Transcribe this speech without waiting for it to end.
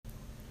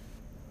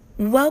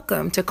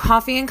Welcome to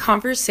Coffee and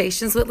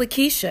Conversations with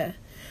Lakeisha.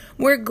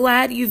 We're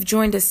glad you've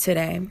joined us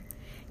today.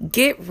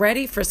 Get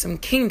ready for some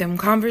kingdom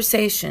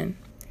conversation.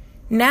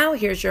 Now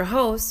here's your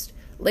host,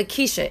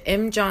 Lakeisha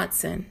M.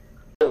 Johnson.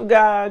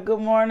 God,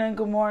 good morning,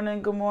 good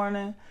morning, good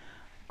morning,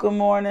 good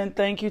morning.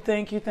 Thank you,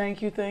 thank you,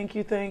 thank you, thank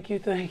you, thank you,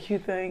 thank you,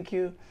 thank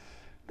you.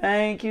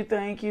 Thank you,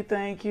 thank you,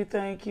 thank you,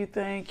 thank you,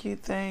 thank you,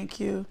 thank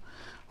you.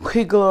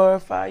 We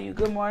glorify you.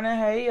 Good morning.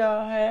 Hey,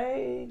 y'all.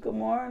 Hey, good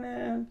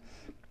morning.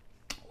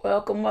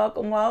 Welcome,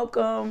 welcome,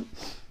 welcome.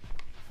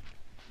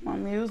 My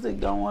music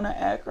don't want to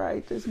act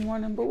right this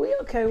morning, but we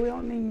okay. We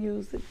don't need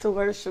music to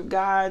worship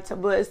God, to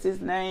bless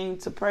his name,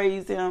 to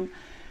praise him,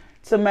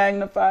 to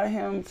magnify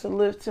him, to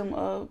lift him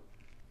up.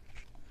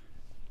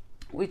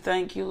 We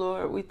thank you,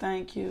 Lord. We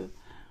thank you.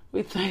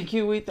 We thank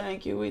you. We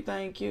thank you. We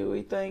thank you.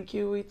 We thank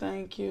you. We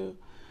thank you.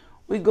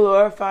 We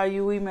glorify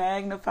you. We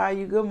magnify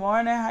you. Good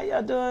morning. How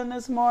y'all doing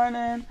this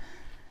morning?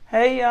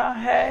 Hey, y'all.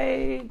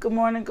 Hey. Good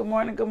morning. Good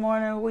morning. Good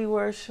morning. We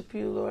worship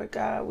you, Lord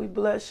God. We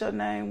bless your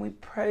name. We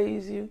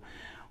praise you.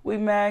 We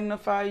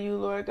magnify you,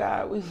 Lord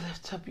God. We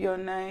lift up your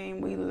name.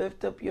 We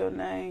lift up your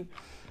name.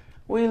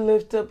 We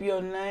lift up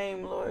your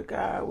name, Lord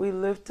God. We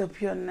lift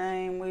up your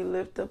name. We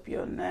lift up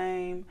your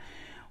name.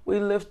 We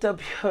lift up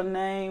your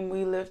name.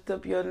 We lift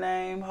up your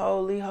name.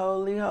 Holy,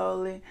 holy,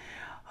 holy.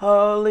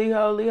 Holy,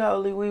 holy,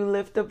 holy. We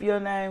lift up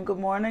your name. Good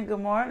morning. Good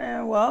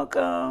morning.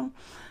 Welcome.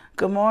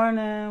 Good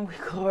morning. We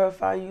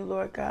glorify you,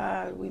 Lord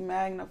God. We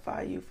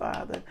magnify you,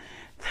 Father.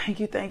 Thank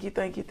you, thank you,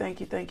 thank you, thank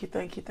you, thank you,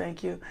 thank you,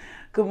 thank you.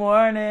 Good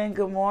morning.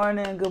 Good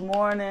morning. Good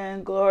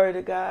morning. Glory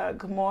to God.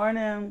 Good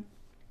morning.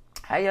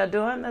 How y'all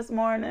doing this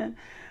morning?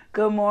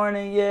 Good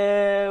morning.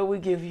 Yeah, we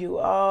give you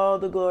all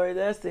the glory.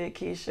 That's it,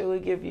 Keisha. We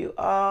give you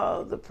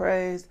all the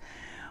praise.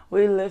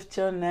 We lift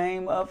your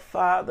name up,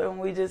 Father, and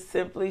we just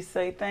simply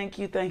say thank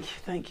you, thank you,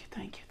 thank you,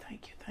 thank you,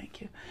 thank you,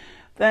 thank you.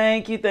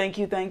 Thank you, thank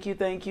you, thank you,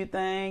 thank you,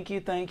 thank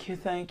you, thank you,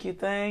 thank you,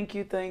 thank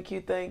you, thank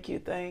you, thank you,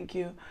 thank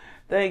you.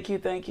 Thank you,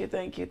 thank you,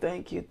 thank you,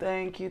 thank you,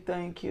 thank you,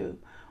 thank you.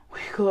 We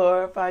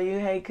glorify you.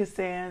 Hey,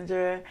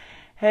 Cassandra.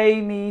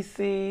 Hey,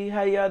 Nisi.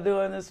 How y'all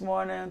doing this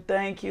morning?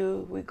 Thank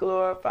you. We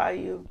glorify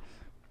you.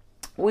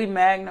 We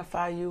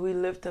magnify you. We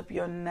lift up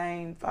your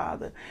name,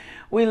 Father.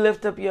 We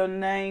lift up your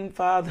name,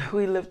 Father.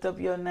 We lift up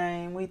your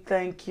name. We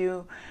thank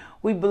you.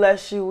 We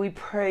bless you. We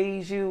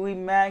praise you. We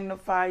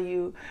magnify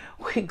you.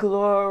 We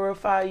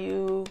glorify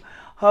you.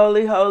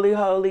 Holy, holy,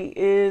 holy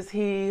is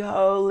he.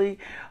 Holy,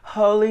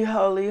 holy,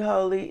 holy,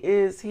 holy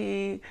is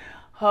he.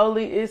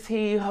 Holy is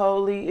he.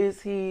 Holy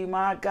is he.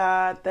 My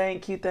God,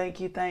 thank you,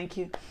 thank you, thank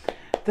you.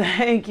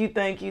 Thank you,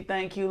 thank you,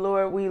 thank you.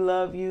 Lord, we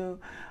love you.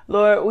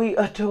 Lord, we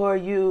adore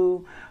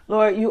you.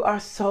 Lord, you are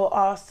so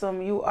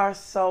awesome. You are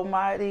so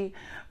mighty.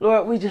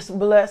 Lord, we just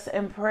bless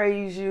and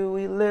praise you.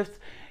 We lift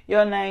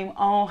your name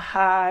on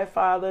high,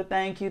 Father.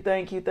 Thank you,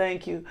 thank you,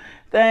 thank you.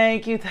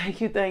 Thank you, thank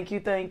you, thank you,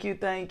 thank you,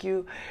 thank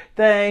you.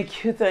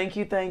 Thank you, thank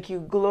you, thank you.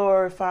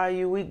 Glorify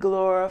you. We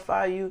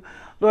glorify you.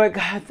 Lord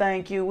God,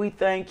 thank you. We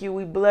thank you.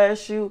 We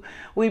bless you.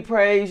 We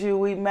praise you.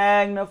 We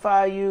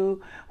magnify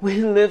you.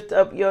 We lift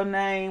up your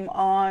name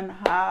on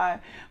high.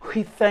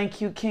 We thank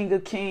you, King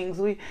of Kings.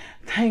 We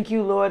thank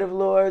you, Lord of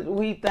Lords.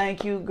 We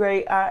thank you,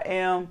 great I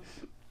am.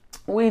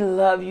 We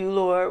love you,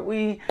 Lord.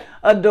 We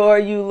adore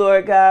you,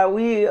 Lord God.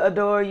 We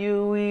adore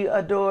you. We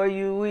adore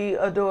you. We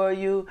adore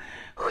you.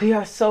 We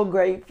are so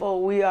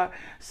grateful. We are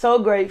so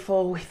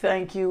grateful. We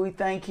thank you. We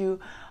thank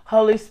you.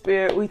 Holy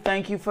Spirit, we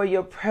thank you for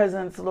your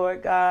presence,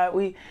 Lord God.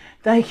 We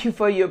thank you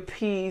for your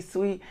peace.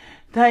 We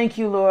thank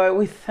you, Lord.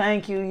 We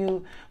thank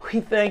you. We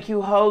thank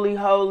you, holy,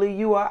 holy.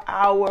 You are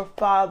our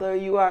Father.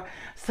 You are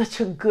such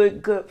a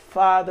good, good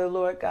Father,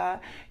 Lord God.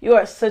 You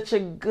are such a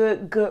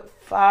good, good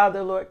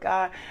Father, Lord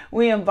God.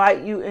 We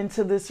invite you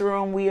into this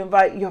room. We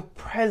invite your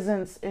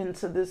presence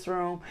into this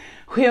room.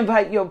 We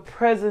invite your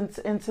presence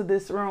into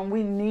this room.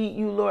 We need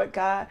you, Lord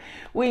God.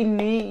 We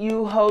need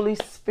you, Holy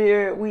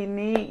Spirit. We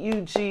need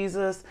you,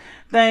 Jesus.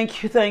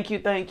 Thank you, thank you,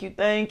 thank you,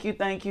 thank you,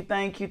 thank you,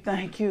 thank you,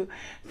 thank you,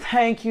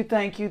 thank you,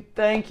 thank you,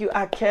 thank you.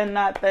 I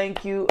cannot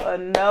thank you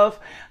enough.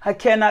 I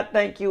cannot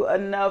thank you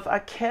enough. I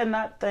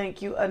cannot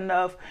thank you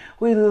enough.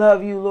 We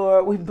love you,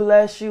 Lord. We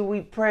bless you.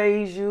 We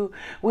praise you.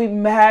 We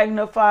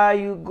magnify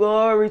you.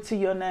 Glory to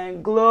your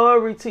name.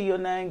 Glory to your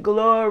name.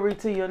 Glory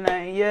to your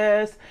name.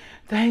 Yes.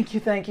 Thank you,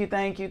 thank you,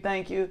 thank you,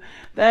 thank you.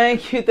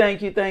 Thank you,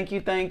 thank you, thank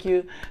you, thank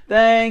you.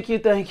 Thank you,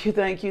 thank you,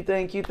 thank you,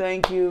 thank you,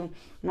 thank you.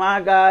 My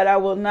God, I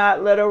will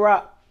not let a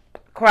rock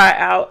cry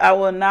out. I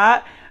will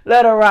not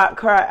let a rock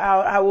cry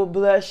out. I will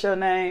bless your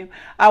name.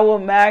 I will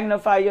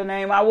magnify your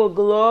name. I will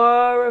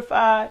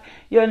glorify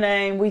your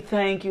name. We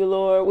thank you,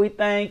 Lord. We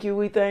thank you.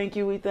 We thank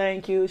you. We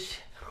thank you.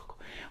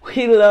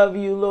 We love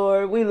you,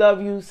 Lord. We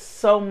love you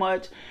so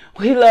much.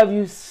 We love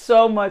you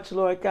so much,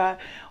 Lord God.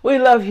 We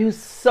love you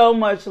so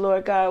much,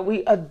 Lord God.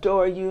 We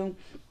adore you.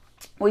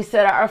 We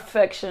set our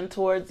affection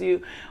towards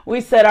you.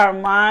 We set our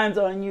minds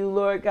on you,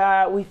 Lord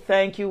God. We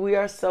thank you. We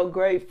are so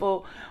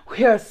grateful.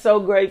 We are so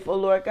grateful,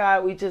 Lord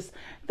God. We just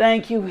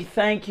Thank you. We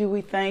thank you.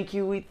 We thank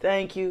you. We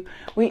thank you.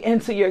 We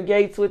enter your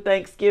gates with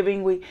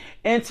thanksgiving. We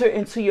enter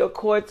into your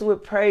courts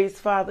with praise,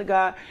 Father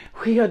God.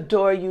 We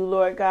adore you,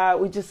 Lord God.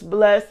 We just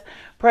bless,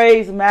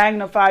 praise,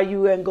 magnify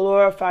you, and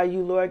glorify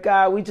you, Lord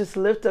God. We just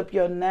lift up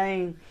your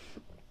name.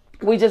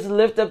 We just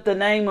lift up the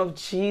name of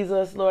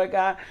Jesus, Lord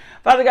God.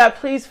 Father God,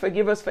 please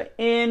forgive us for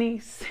any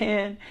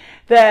sin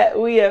that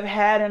we have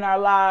had in our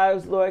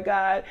lives, Lord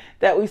God,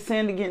 that we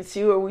sinned against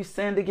you or we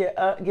sinned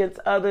against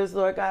others,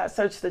 Lord God.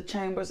 Search the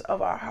chambers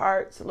of our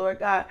hearts, Lord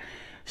God.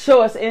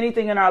 Show us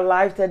anything in our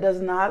life that does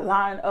not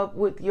line up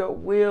with your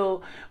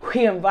will.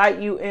 We invite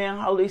you in,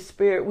 Holy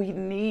Spirit. We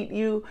need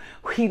you.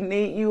 We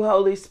need you,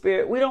 Holy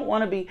Spirit. We don't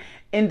want to be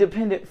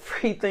independent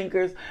free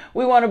thinkers.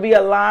 We want to be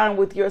aligned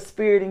with your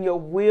spirit and your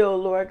will,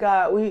 Lord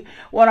God. We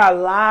want our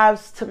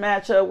lives to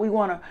match up. We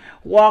want to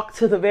walk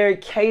to the very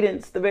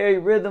cadence, the very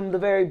rhythm, the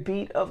very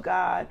beat of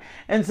God.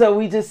 And so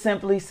we just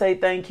simply say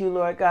thank you,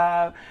 Lord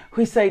God.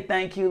 We say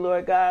thank you,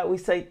 Lord God. We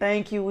say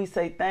thank you. We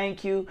say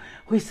thank you.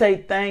 We say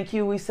thank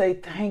you. We say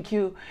thank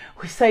you.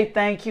 We say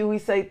thank you. We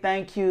say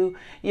thank you.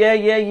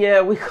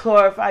 Yeah. We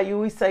glorify you.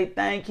 We say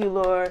thank you,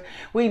 Lord.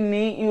 We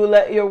need you.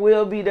 Let your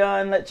will be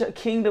done. Let your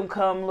kingdom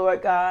come,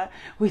 Lord God.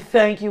 We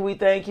thank you. We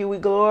thank you. We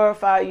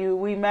glorify you.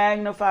 We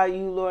magnify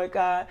you, Lord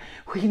God.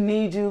 We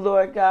need you,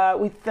 Lord God.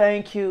 We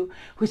thank you.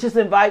 We just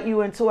invite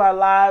you into our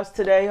lives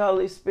today,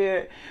 Holy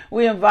Spirit.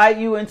 We invite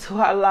you into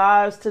our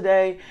lives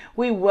today.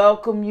 We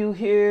welcome you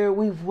here.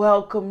 We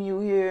welcome you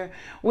here.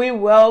 We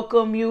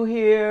welcome you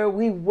here.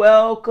 We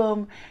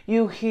welcome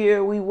you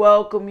here. We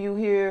welcome you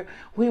here.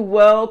 We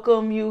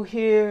welcome you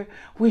here.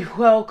 We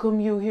welcome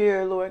you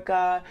here, Lord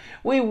God.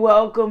 We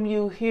welcome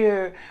you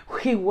here.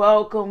 We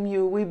welcome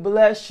you. We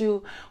bless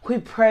you. We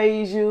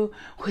praise you.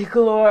 We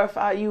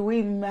glorify you.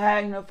 We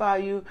magnify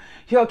you.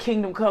 Your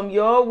kingdom come.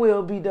 Your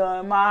will be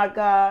done. My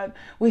God,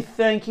 we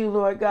thank you,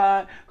 Lord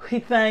God. We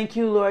thank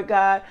you, Lord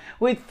God.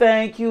 We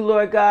thank you,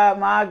 Lord God.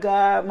 My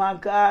God, my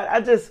God.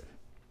 I just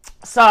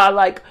saw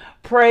like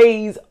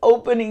praise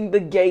opening the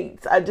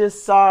gates. I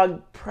just saw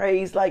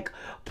praise like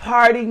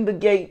parting the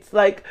gates.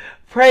 Like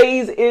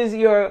praise is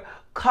your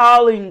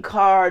calling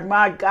card.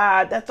 My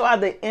God, that's why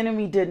the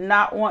enemy did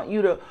not want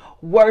you to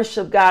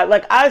worship God.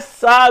 Like I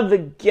saw the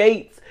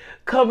gates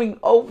coming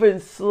open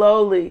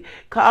slowly.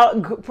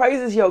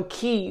 Praise is your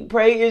key.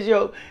 Praise is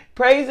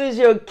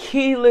your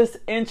keyless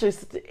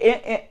interest.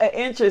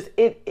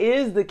 It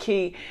is the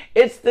key.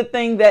 It's the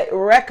thing that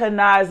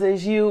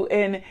recognizes you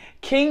in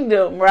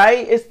kingdom,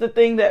 right? It's the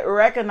thing that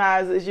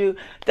recognizes you.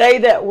 They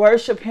that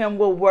worship him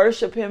will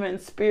worship him in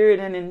spirit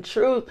and in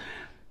truth.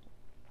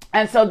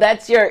 And so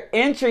that's your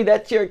entry.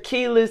 That's your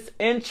keyless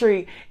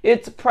entry.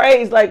 It's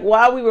praise. Like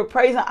while we were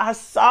praising, I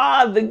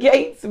saw the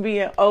gates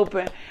being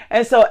open.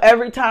 And so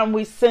every time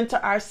we center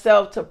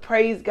ourselves to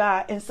praise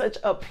God in such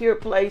a pure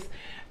place,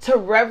 to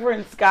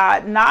reverence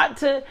God, not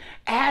to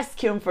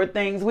ask him for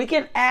things. We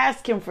can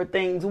ask him for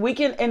things. We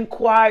can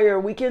inquire.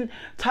 We can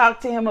talk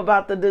to him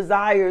about the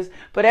desires.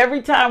 But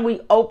every time we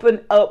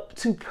open up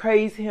to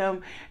praise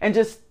him and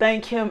just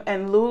thank him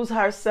and lose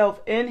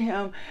ourselves in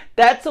him,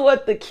 that's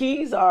what the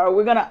keys are.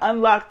 We're going to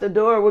unlock the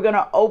door. We're going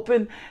to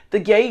open the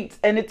gates,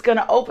 and it's going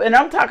to open. And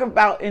I'm talking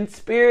about in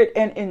spirit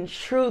and in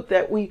truth,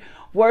 that we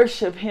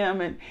worship him.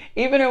 And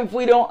even if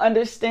we don't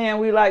understand,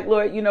 we like,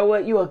 Lord, you know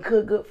what? You're a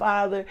good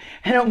father,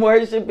 and I'm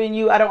worshiping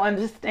you. I don't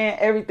understand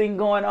everything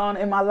going on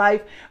in my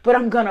life, but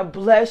I'm going to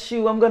bless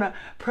you. I'm going to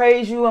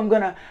praise you. I'm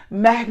going to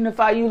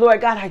magnify you,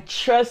 Lord God. I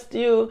trust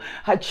you.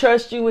 I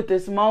trust you with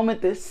this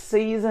moment, this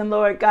season,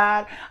 Lord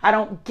God. I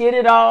don't get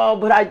it all,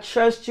 but I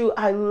trust you.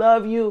 I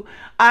love you.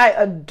 I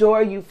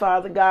adore you,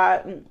 Father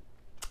God.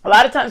 A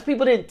lot of times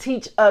people didn't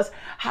teach us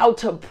how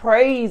to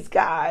praise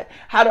God,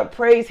 how to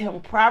praise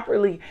him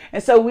properly.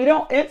 And so we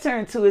don't enter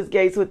into his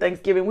gates with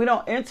thanksgiving. We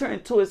don't enter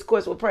into his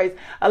courts with praise.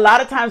 A lot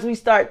of times we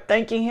start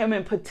thanking him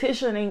and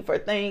petitioning for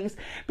things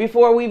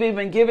before we've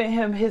even given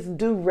him his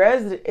due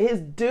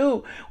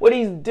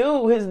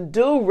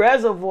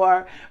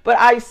reservoir. But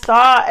I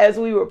saw, as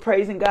we were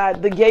praising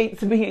God, the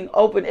gates being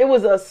open. It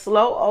was a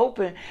slow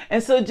open.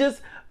 And so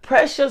just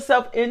press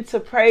yourself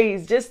into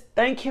praise. Just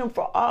thank him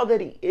for all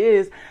that he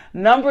is.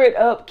 Number it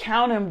up.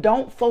 Count him.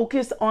 Don't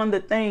focus on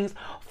the things.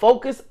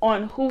 Focus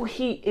on who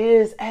he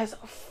is as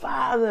a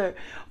father.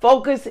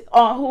 Focus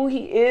on who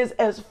he is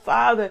as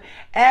Father.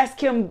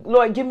 Ask him,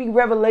 Lord, give me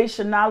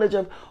revelation knowledge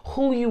of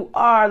who you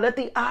are. Let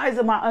the eyes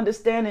of my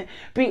understanding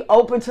be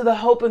open to the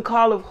hope and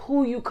call of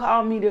who you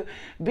call me to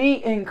be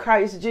in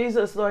Christ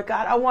Jesus, Lord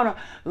God. I want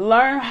to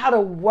learn how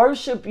to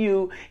worship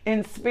you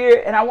in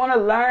spirit, and I want to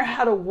learn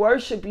how to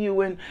worship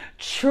you in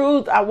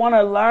truth. I want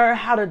to learn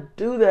how to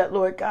do that,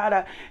 Lord God.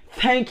 I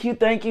Thank you,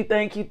 thank you,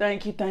 thank you,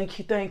 thank you, thank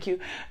you, thank you,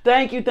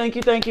 thank you, thank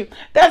you, thank you.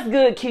 That's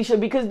good, Keisha,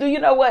 because do you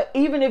know what?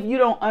 Even if you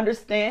don't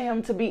understand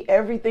him to be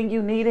everything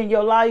you need in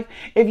your life,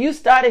 if you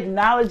start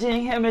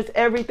acknowledging him as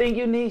everything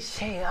you need,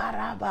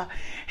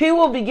 he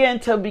will begin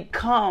to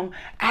become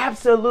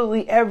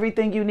absolutely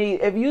everything you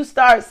need. If you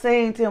start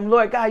saying to him,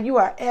 Lord God, you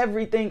are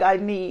everything I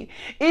need,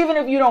 even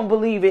if you don't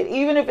believe it,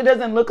 even if it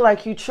doesn't look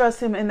like you trust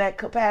him in that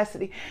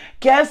capacity,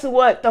 guess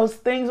what? Those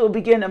things will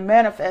begin to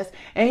manifest,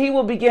 and he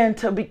will begin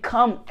to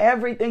become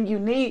everything you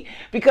need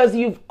because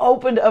you've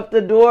opened up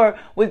the door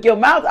with your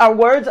mouth. Our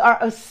words are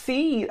a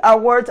seed. Our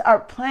words are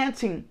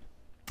planting.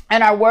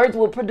 And our words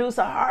will produce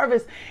a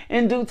harvest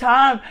in due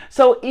time.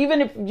 So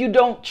even if you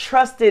don't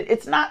trust it,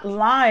 it's not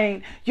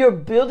lying. You're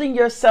building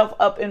yourself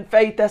up in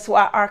faith. That's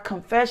why our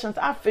confessions,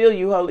 I feel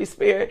you, Holy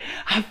Spirit.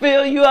 I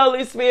feel you,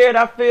 Holy Spirit.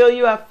 I feel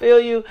you. I feel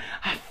you.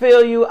 I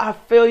feel you. I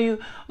feel you.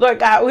 Lord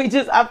God,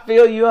 I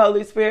feel you,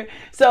 Holy Spirit.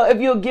 So if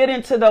you'll get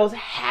into those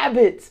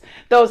habits,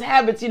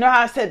 you know how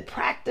I said,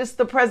 practice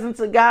the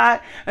presence of God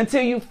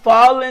until you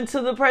fall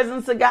into the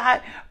presence of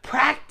God.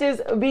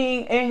 Practice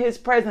being in his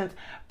presence.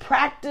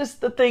 Practice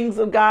the things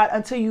of God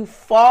until you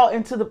fall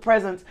into the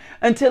presence,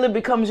 until it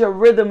becomes your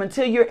rhythm,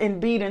 until you're in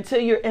beat, until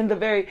you're in the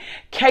very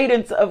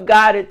cadence of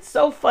God. It's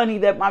so funny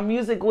that my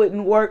music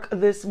wouldn't work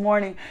this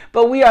morning,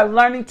 but we are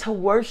learning to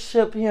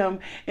worship him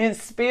in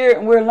spirit,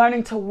 and we're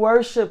learning to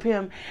worship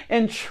him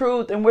in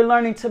truth, and we're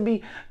learning to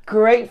be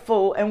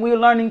grateful, and we're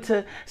learning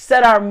to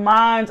set our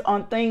minds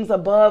on things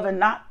above and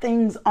not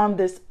things on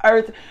this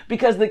earth,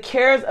 because the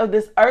cares of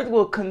this earth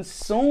will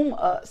consume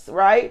us,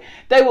 right?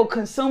 They will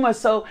consume us.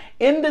 So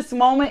in this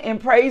moment, in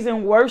praise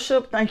and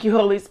worship, thank you,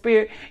 Holy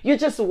Spirit, you're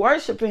just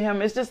worshiping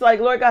him. It's just like,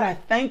 Lord God, I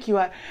thank you.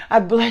 I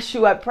bless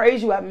you. I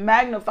praise you. I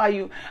magnify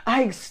you.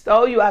 I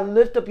extol you. I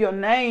lift up your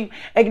name.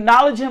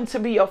 Acknowledge him to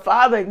be your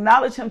Father.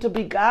 Acknowledge him to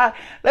be God.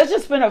 Let's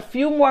just spend a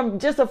few more,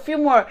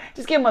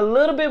 just give him a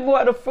little bit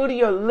more of the fruit of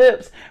your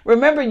lips.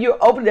 Remember, you're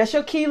open. That's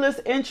your keyless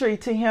entry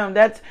to him.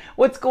 That's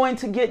what's going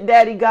to get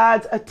Daddy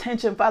God's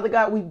attention. Father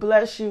God, we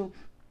bless you.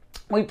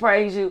 We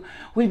praise you.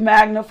 We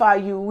magnify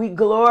you. We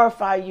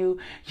glorify you.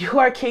 You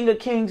are King of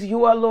Kings.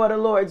 You are Lord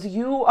of Lords.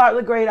 You are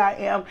the great I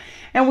am.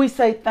 And we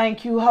say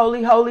thank you.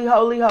 Holy, holy,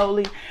 holy,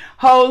 holy,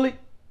 holy.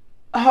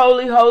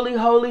 Holy, holy,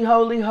 holy,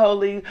 holy,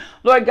 holy.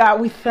 Lord God,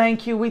 we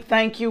thank you. We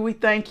thank you. We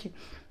thank you.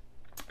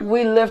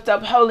 We lift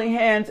up holy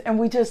hands and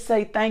we just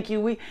say thank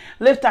you. We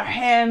lift our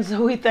hands.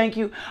 We thank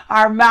you.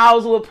 Our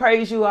mouths will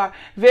praise you. Our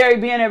very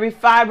being, every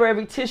fiber,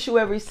 every tissue,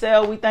 every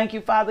cell. We thank you,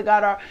 Father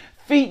God. Our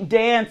feet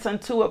dance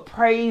unto a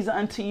praise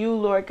unto you,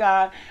 Lord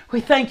God. We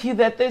thank you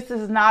that this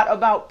is not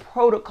about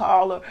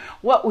protocol or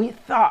what we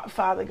thought,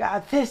 Father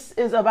God. This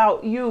is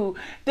about you.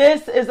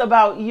 This is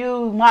about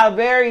you. My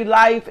very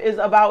life is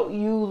about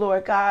you,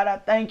 Lord God. I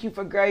thank you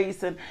for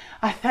grace, and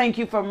I thank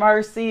you for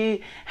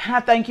mercy, and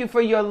I thank you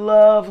for your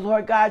love,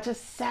 Lord God.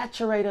 Just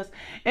saturate us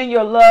in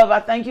your love.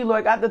 I thank you,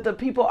 Lord God, that the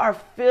people are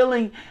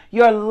feeling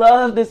your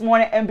love this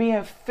morning and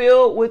being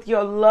filled with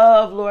your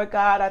love, Lord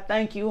God. I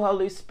thank you,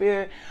 Holy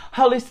Spirit.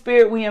 Holy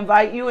Spirit, we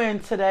invite you in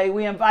today.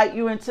 We invite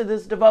you into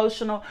this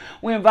devotional.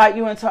 We invite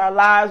you into our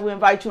lives. We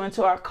invite you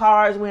into our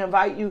cars. We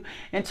invite you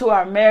into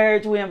our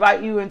marriage. We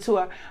invite you into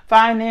our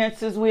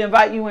finances. We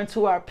invite you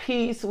into our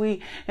peace.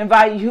 We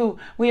invite you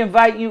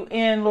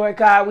in, Lord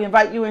God. We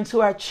invite you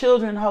into our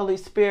children, Holy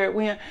Spirit.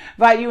 We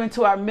invite you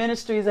into our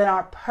ministries and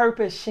our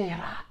purpose.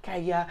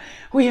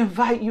 We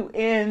invite you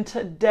in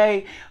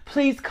today.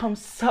 Please come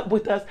sup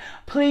with us.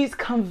 Please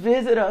come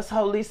visit us,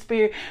 Holy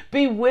Spirit.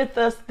 Be with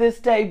us this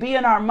day. Be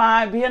in our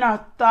mind. Be in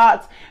our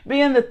thoughts.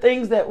 Be in the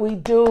things that we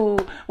do.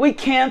 We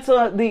cancel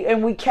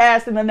and we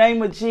cast in the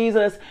name of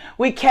Jesus.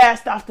 We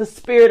cast off the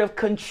spirit of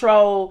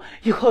control.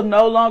 You will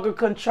no longer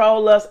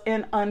control us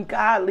in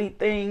ungodly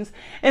things.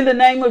 In the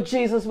name of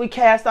Jesus, we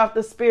cast off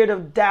the spirit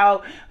of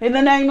doubt. In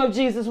the name of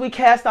Jesus, we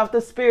cast off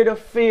the spirit of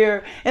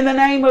fear. In the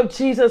name of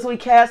Jesus, we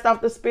cast off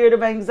the spirit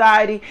of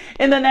anxiety.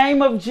 In the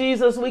name of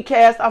Jesus, we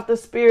cast off the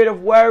spirit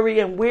of worry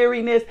and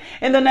weariness.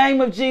 In the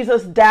name of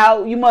Jesus,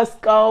 doubt, you must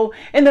go.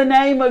 In the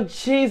name of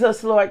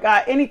Jesus, Lord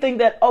God, anything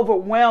that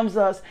overwhelms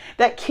us,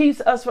 that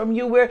keeps us from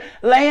you, we're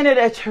laying it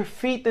at your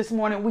feet this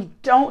morning. We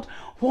don't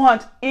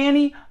want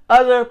any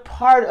other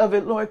part of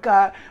it, Lord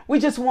God. We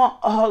just want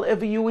all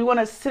of you. We want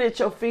to sit at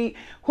your feet.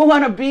 We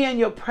want to be in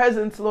your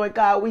presence, Lord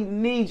God. We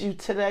need you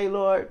today,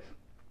 Lord.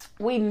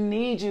 We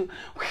need you.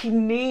 We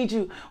need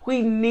you.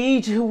 We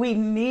need you. We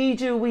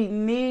need you. We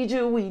need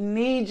you. We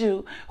need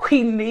you.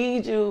 We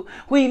need you.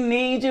 We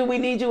need you. We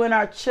need you in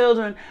our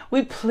children.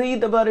 We plead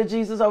the blood of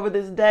Jesus over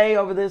this day,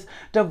 over this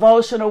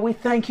devotional. We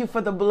thank you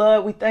for the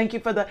blood. We thank you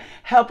for the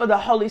help of the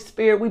Holy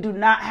Spirit. We do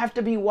not have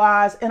to be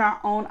wise in our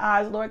own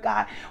eyes, Lord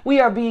God. We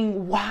are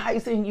being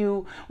wise in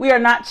you. We are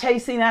not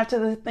chasing after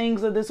the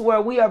things of this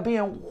world. We are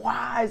being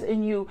wise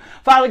in you.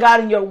 Father God,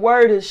 and your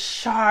word is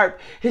sharp.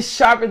 It's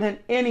sharper than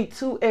any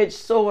two-edged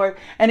sword,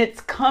 and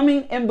it's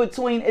coming in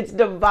between. It's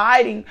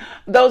dividing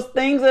those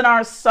things in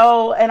our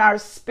soul and our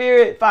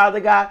spirit, Father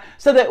God,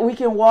 so that we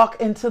can walk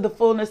into the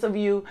fullness of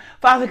you.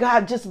 Father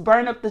God, just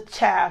burn up the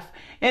chaff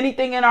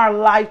anything in our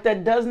life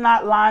that does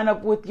not line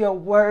up with your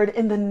word,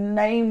 in the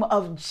name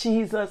of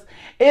Jesus,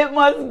 it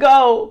must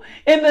go.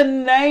 In the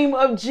name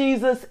of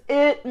Jesus,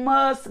 it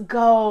must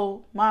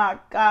go. My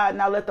God,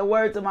 now let the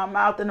words of my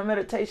mouth and the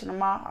meditation of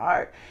my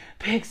heart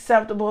be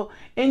acceptable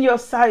in your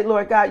sight,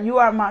 Lord God. You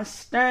are my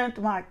strength,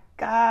 my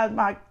God,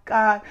 my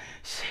God.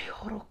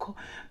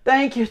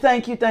 Thank you,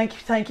 thank you, thank you,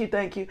 thank you,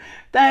 thank you.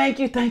 Thank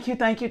you, thank you,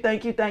 thank you,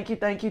 thank you, thank you,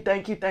 thank you,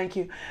 thank you, thank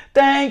you.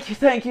 Thank you,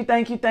 thank you,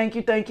 thank you, thank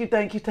you, thank you,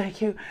 thank you,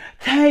 thank you.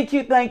 Thank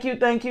you, thank you,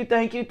 thank you,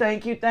 thank you,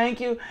 thank you,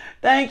 thank you.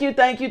 Thank you,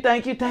 thank you,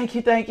 thank you, thank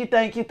you, thank you,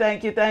 thank you,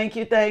 thank you, thank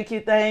you, thank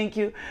you, thank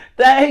you.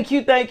 Thank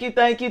you, thank you,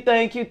 thank you,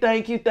 thank you,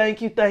 thank you,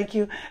 thank you, thank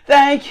you.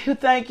 Thank you,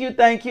 thank you,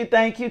 thank you,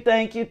 thank you,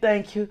 thank you,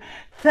 thank you.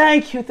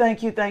 Thank you,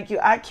 thank you, thank you.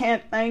 I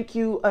can't thank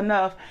you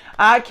enough.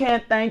 I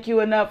can't thank you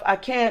enough. I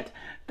can't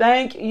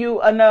thank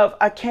you enough.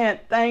 I can't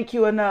thank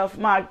you enough.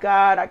 My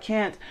God, I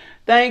can't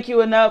thank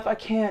you enough. I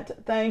can't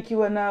thank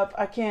you enough.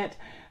 I can't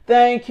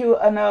thank you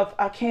enough.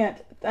 I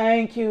can't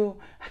thank you.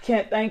 I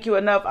can't thank you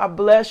enough. I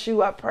bless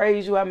you. I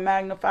praise you. I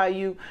magnify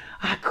you.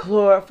 I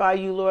glorify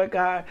you, Lord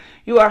God.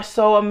 You are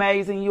so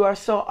amazing. You are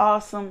so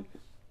awesome.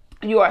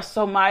 You are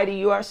so mighty.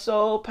 You are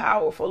so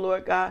powerful,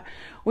 Lord God.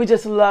 We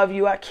just love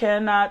you. I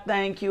cannot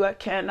thank you. I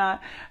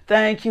cannot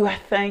thank you. I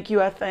thank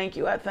you. I thank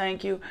you. I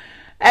thank you.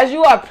 As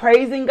you are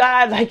praising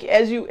God, like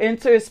as you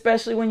enter,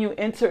 especially when you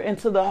enter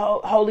into the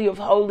Holy of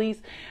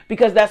Holies,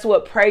 because that's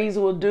what praise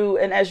will do.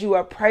 And as you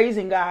are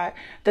praising God,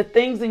 the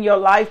things in your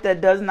life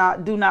that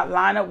do not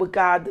line up with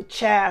God, the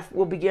chaff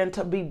will begin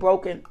to be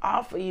broken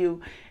off of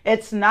you.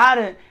 It's not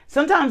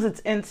sometimes it's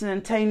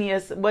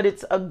instantaneous, but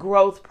it's a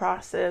growth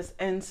process.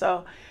 And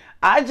so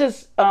I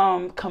just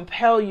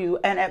compel you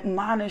and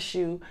admonish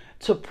you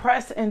to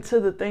press into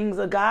the things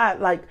of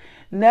God like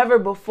never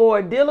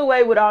before. Deal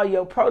away with all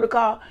your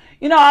protocol.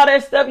 You know, all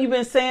that stuff you've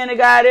been saying to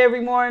God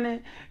every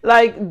morning.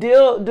 Like, do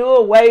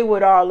away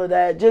with all of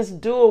that.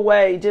 Just do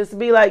away. Just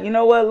be like, you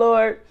know what,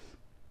 Lord?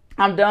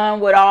 I'm done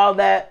with all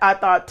that. I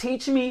thought,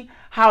 teach me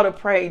how to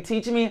pray.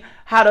 Teach me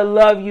how to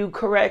love you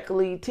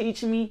correctly.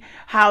 Teach me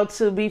how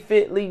to be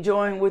fitly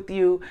joined with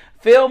you.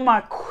 Fill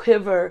my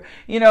quiver.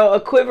 You know,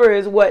 a quiver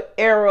is what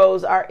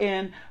arrows are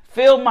in.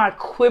 Fill my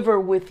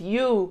quiver with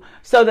you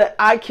so that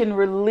I can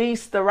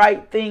release the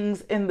right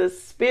things in the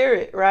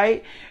spirit,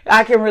 right?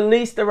 I can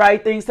release the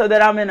right things so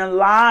that I'm in a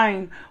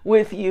line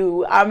with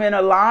you. I'm in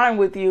a line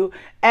with you.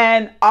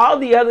 And all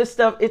the other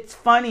stuff, it's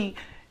funny.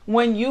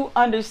 When you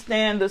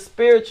understand the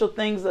spiritual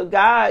things of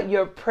God,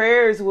 your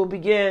prayers will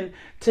begin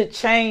to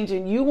change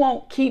and you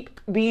won't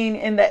keep being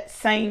in that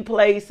same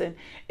place and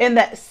in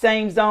that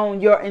same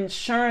zone. Your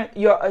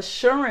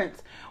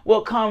assurance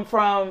will come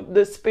from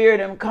the Spirit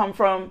and come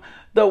from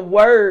the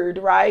Word,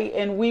 right?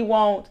 And we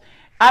won't,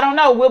 I don't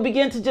know, we'll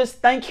begin to just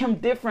thank Him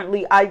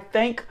differently. I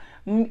thank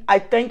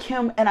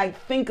Him and I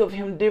think of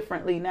Him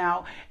differently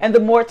now. And the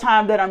more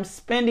time that I'm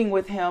spending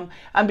with Him,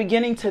 I'm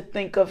beginning to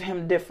think of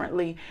Him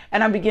differently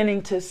and I'm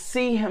beginning to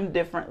see Him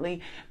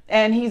differently.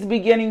 And He's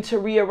beginning to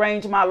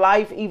rearrange my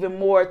life even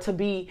more to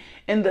be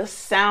in the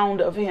sound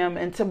of Him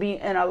and to be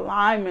in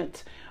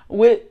alignment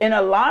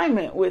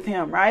with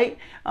Him, right?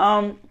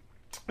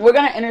 We're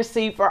going to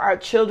intercede for our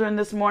children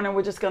this morning.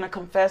 We're just going to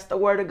confess the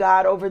word of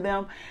God over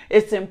them.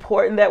 It's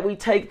important that we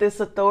take this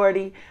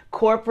authority.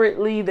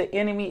 Corporately, the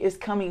enemy is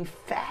coming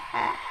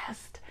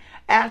fast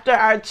after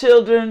our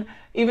children.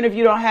 Even if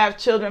you don't have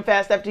children,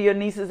 fast after your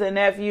nieces and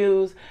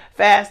nephews,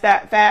 fast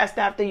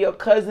after your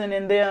cousin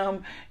and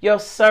them, your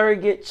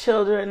surrogate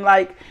children.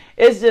 Like,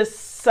 it's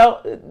just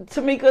so,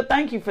 Tamika,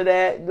 thank you for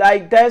that.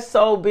 Like, that's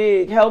so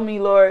big. Help me,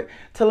 Lord,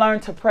 to learn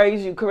to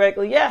praise you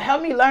correctly. Yeah,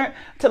 help me learn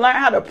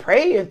how to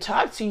pray and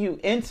talk to you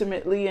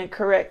intimately and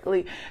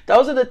correctly.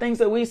 Those are the things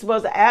that we're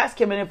supposed to ask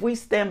Him. And if we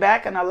stand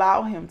back and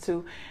allow Him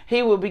to,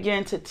 He will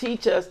begin to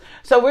teach us.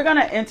 So we're going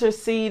to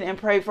intercede and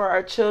pray for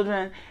our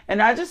children.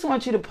 And I just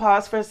want you to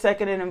pause for a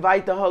second and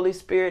invite the Holy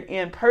Spirit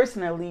in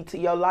personally to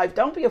your life.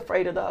 Don't be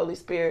afraid of the Holy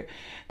Spirit.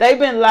 They've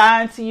been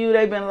lying to you.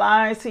 They've been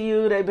lying to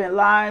you. They've been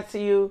lying to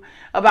you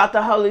about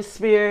the Holy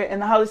Spirit.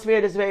 And the Holy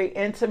Spirit is very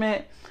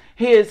intimate.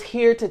 He is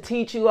here to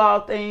teach you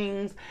all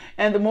things.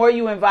 And the more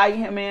you invite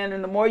Him in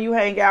and the more you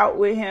hang out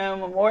with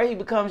Him, the more He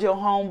becomes your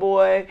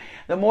homeboy,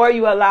 the more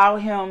you allow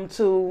Him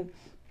to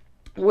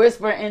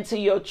whisper into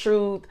your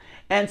truth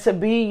and to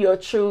be your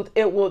truth,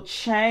 it will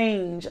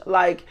change.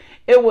 Like,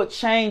 it will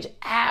change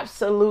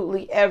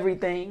absolutely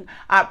everything.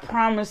 I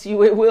promise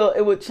you it will.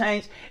 It will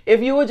change.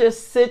 If you would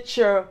just sit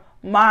your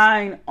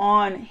mind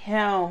on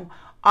Him,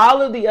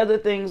 all of the other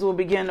things will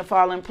begin to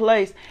fall in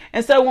place.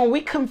 And so when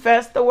we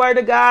confess the word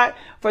of God,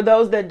 for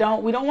those that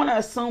don't, we don't want to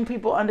assume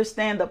people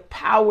understand the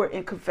power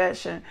in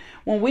confession.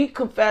 When we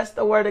confess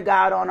the word of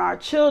God on our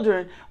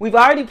children, we've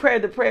already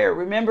prayed the prayer.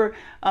 Remember,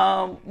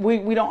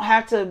 we don't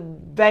have to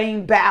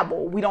vain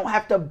babble. We don't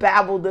have to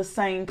babble the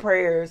same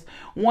prayers.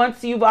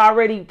 Once you've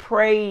already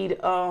prayed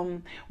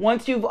a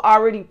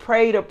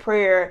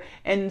prayer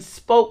and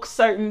spoke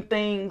certain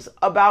things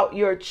about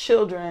your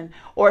children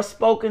or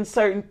spoken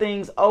certain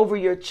things over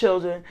your your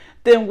children,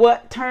 then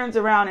what turns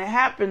around and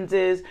happens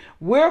is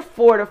we're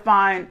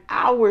fortifying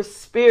our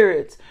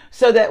spirits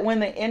so that when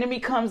the enemy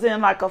comes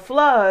in like a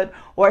flood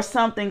or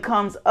something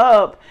comes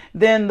up,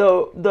 then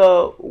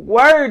the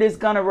word is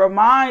going to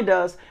remind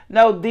us,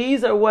 no,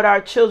 these are what our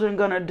children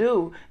going to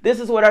do. This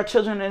is what our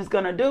children is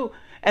going to do.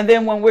 And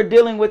then when we're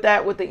dealing with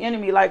that with the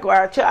enemy, like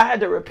I had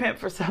to repent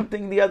for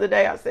something the other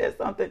day. I said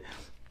something.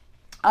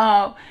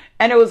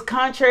 And it was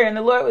contrary. And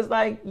the Lord was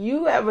like,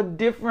 you have a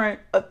different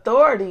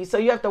authority. So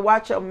you have to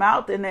watch your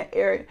mouth in that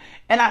area.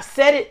 And I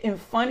said it in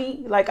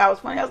funny, like I was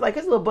funny. I was like,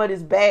 his little butt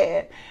is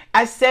bad.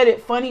 I said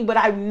it funny, but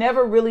I've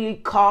never really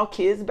called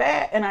kids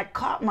bad. And I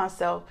caught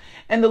myself.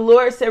 And the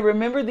Lord said,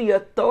 remember the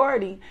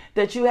authority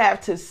that you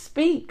have to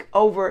speak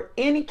over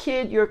any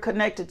kid you're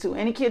connected to,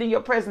 any kid in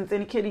your presence,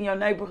 any kid in your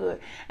neighborhood.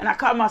 And I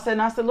caught myself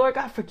and I said, Lord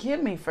God,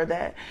 forgive me for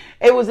that.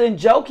 It was in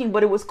joking,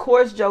 but it was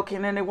coarse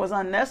joking and it was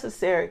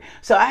unnecessary.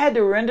 So I had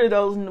to render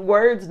those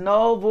words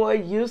null,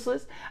 void,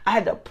 useless. I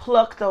had to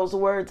pluck those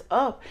words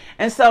up.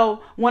 And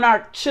so when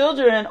our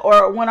children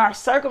or when our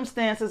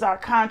circumstances are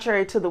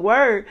contrary to the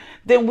word,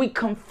 then we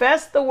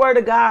confess the word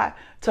of God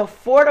to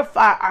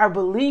fortify our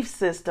belief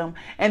system.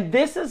 And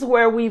this is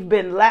where we've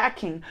been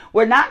lacking.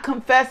 We're not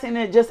confessing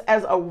it just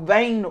as a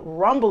vain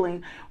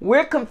rumbling.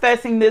 We're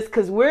confessing this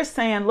because we're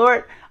saying,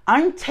 Lord,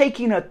 I'm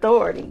taking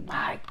authority,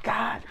 my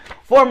God,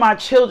 for my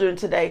children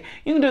today.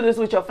 You can do this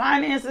with your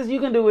finances. You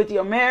can do it with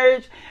your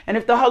marriage. And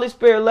if the Holy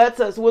Spirit lets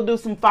us, we'll do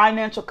some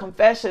financial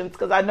confessions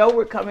because I know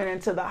we're coming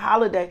into the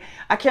holiday.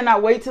 I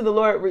cannot wait till the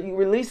Lord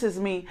releases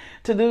me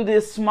to do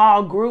this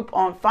small group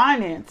on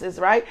finances,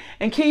 right?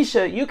 And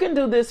Keisha, you can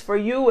do this for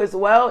you as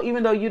well,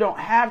 even though you don't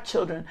have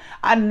children.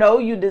 I know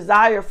you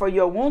desire for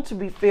your womb to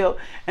be filled.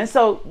 And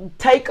so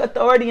take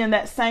authority in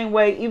that same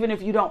way, even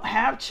if you don't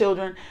have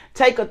children.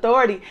 Take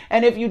authority.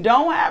 And if you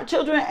don't have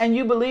children and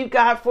you believe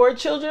God for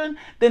children,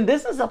 then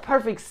this is a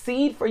perfect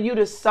seed for you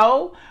to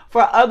sow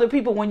for other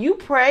people. When you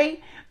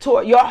pray,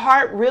 your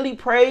heart really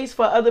prays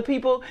for other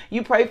people.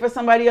 You pray for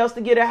somebody else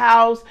to get a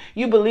house.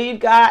 You believe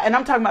God. And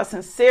I'm talking about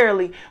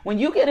sincerely. When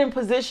you get in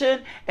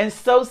position and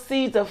sow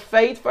seeds of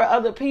faith for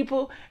other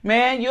people,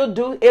 man, you'll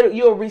do it.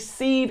 You'll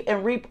receive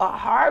and reap a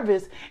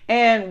harvest.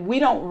 And we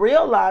don't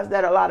realize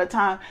that a lot of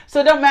times. So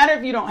it don't matter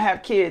if you don't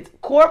have kids.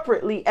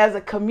 Corporately, as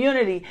a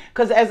community,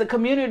 because as a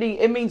community,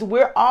 it means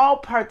we're all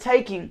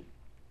partaking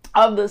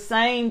of the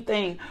same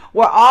thing.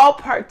 We're all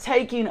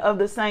partaking of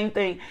the same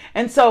thing.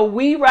 And so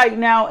we right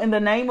now, in the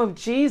name of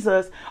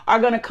Jesus,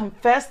 are going to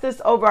confess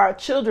this over our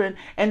children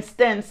and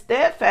stand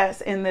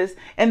steadfast in this.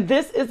 And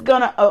this is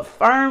going to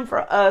affirm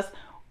for us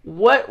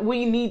what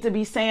we need to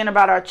be saying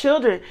about our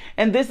children.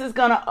 And this is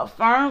going to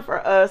affirm for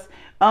us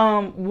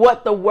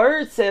what the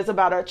word says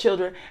about our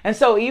children. And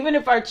so even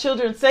if our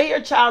children, say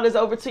your child is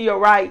over to your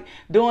right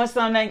doing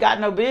something they ain't got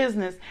no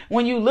business,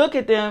 when you look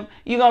at them,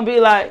 you're going to be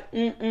like,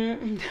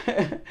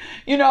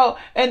 you know,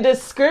 and the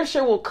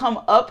scripture will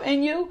come up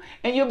in you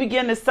and you'll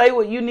begin to say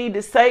what you need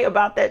to say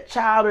about that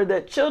child or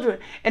that children.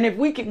 And if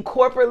we can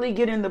corporately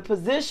get in the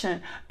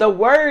position, the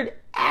word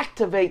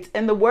activates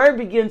and the word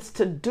begins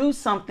to do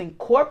something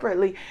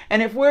corporately.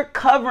 And if we're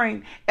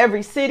covering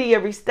every city,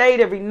 every state,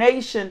 every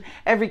nation,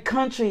 every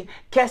country,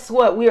 guess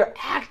what? We are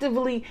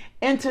actively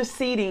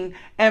interceding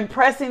and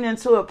pressing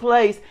into a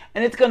place,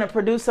 and it's going to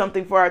produce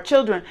something for our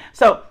children.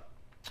 So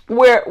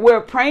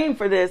we're praying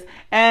for this.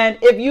 And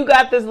if you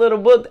got this little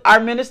book, our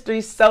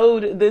ministry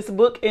sold this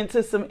book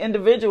into some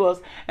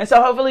individuals. And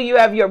so hopefully you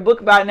have your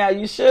book by now.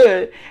 You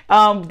should.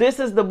 This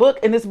is the book,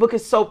 and this book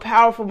is so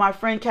powerful. My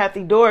friend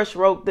Kathy Dorish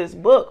wrote this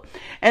book.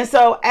 And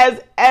so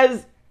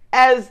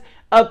as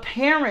a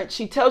parent,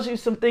 she tells you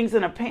some things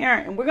in a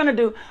parent, and we're going to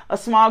do a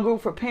small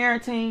group for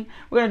parenting.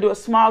 We're going to do a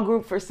small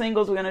group for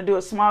singles. We're going to do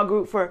a small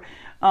group for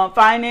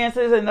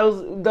finances, and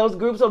those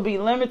groups will be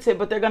limited,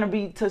 but they're going to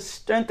be to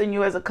strengthen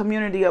you as a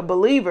community of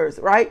believers,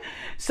 right?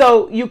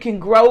 So you can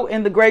grow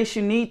in the grace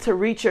you need to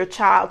reach your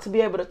child, to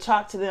be able to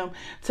talk to them,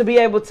 to be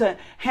able to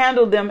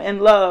handle them in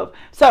love.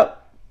 So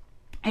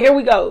here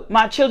we go.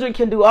 My children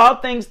can do all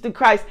things through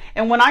Christ.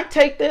 And when I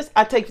take this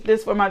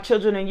for my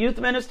children in youth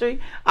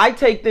ministry. I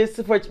take this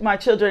for my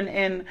children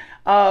in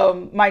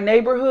my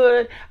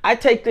neighborhood. I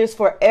take this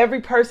for every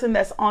person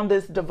that's on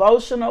this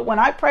devotional. When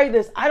I pray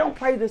this, I don't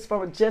pray this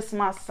for just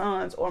my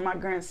sons or my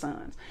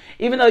grandsons.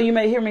 Even though you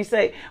may hear me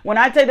say, when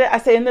I take that, I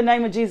say, in the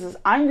name of Jesus,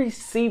 I'm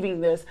receiving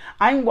this.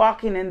 I'm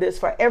walking in this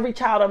for every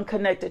child I'm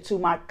connected to,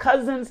 my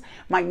cousins,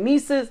 my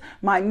nieces,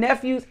 my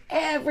nephews,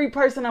 every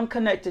person I'm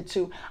connected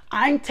to.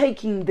 I'm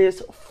taking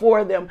this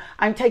for them.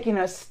 I'm taking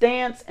a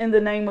stance in the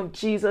name of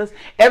Jesus.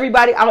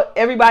 Everybody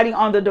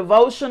on the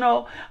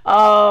devotional,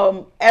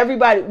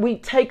 we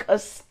take a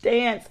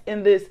stance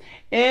in this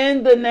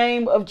in the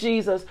name of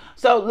Jesus.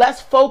 So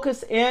let's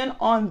focus in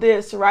on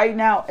this right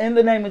now in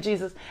the name of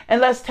Jesus.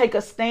 And let's take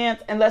a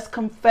stance and let's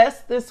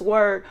confess this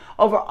word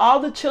over all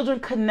the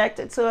children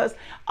connected to us,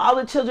 all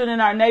the children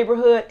in our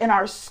neighborhood, in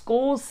our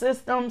school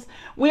systems.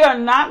 We are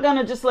not going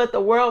to just let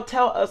the world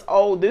tell us,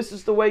 oh, this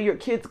is the way your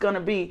kid's going to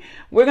be.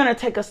 We're going to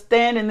take a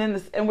stand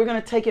and we're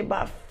going to take it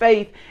by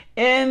faith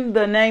In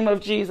the name of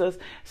Jesus.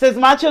 It says,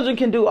 my children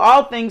can do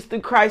all things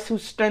through Christ who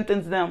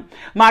strengthens them.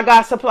 My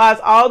God supplies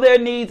all their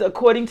needs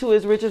according to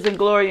his riches and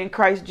glory in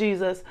Christ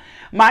Jesus.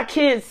 My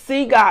kids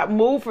see God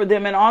move for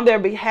them and on their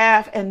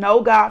behalf and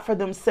know God for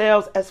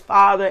themselves as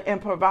Father and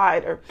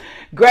provider.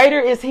 Greater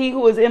is he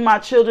who is in my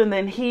children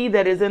than he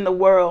that is in the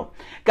world.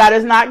 God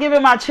has not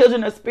given my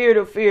children a spirit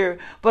of fear,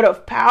 but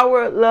of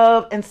power,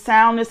 love, and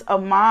soundness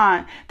of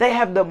mind. They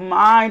have the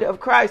mind of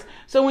Christ.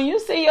 So when you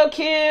see your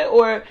kid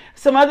or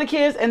some other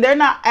kids and they're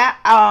not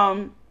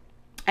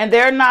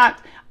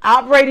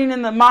operating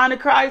in the mind of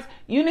Christ,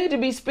 you need to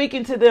be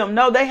speaking to them.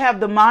 No, they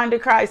have the mind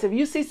of Christ. If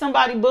you see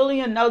somebody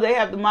bullying, no, they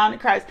have the mind of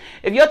Christ.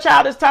 If your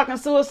child is talking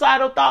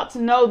suicidal thoughts,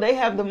 no, they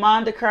have the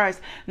mind of Christ.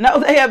 No,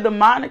 they have the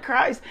mind of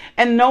Christ.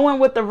 And knowing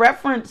what the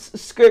reference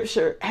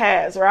scripture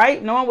has,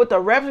 right? Knowing what the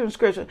reference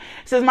scripture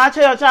says, my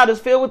child is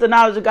filled with the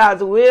knowledge of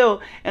God's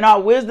will and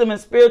all wisdom and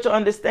spiritual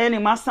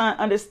understanding. My son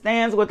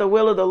understands what the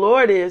will of the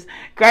Lord is.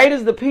 Great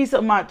is the peace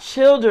of my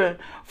children,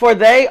 for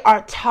they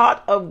are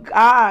taught of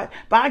God.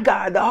 By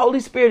God, the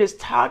Holy Spirit is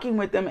talking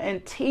with them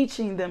and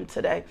teaching them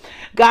today.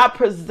 God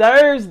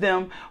preserves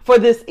them for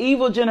this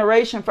evil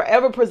generation,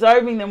 forever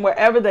preserving them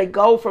wherever they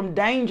go from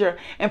danger,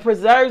 and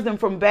preserves them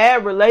from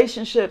bad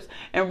relationships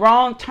and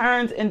wrong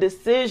turns and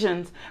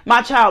decisions.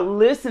 My child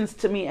listens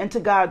to me and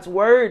to God's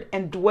word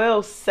and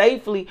dwells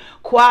safely,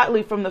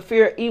 quietly from the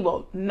fear of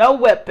evil. No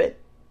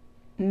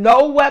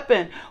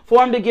weapon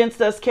formed against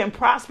us can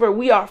prosper.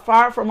 We are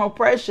far from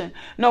oppression.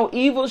 No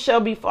evil shall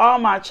befall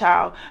my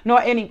child,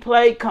 nor any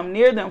plague come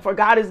near them. For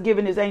God has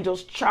given his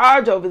angels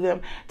charge over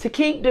them to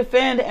keep,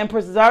 defend, and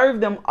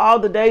preserve them all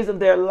the days of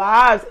their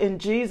lives in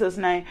Jesus'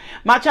 name.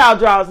 My child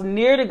draws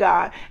near to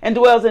God and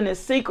dwells in his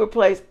secret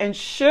place, and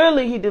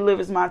surely he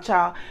delivers my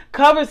child,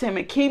 covers him,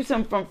 and keeps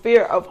him from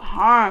fear of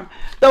harm.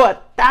 Though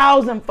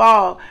 1,000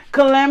 fall,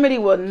 calamity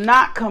will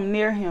not come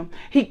near him.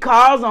 He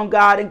calls on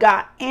God, and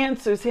God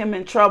answers him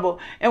in trouble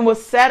and will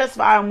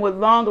satisfy him with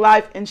long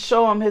life and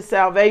show him his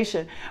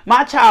salvation.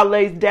 My child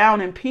lays down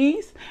in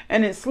peace,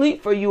 and in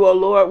sleep for you, O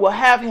Lord, will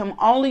have him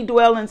only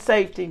dwell in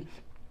safety.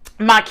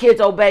 My kids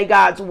obey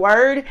God's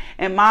word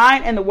and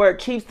mine, and the word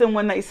keeps them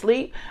when they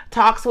sleep,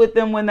 talks with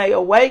them when they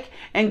awake,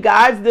 and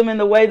guides them in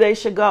the way they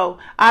should go.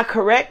 I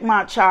correct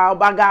my child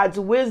by God's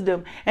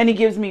wisdom, and he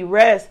gives me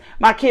rest.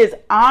 My kids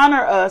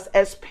honor us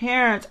as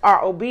parents,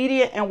 are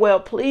obedient and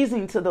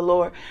well-pleasing to the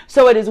Lord.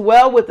 So it is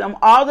well with them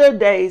all their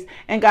days,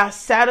 and God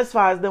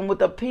satisfies them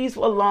with a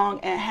peaceful,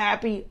 long, and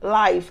happy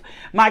life.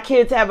 My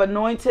kids have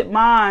anointed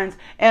minds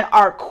and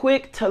are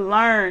quick to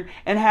learn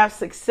and have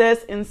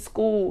success in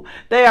school.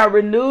 They are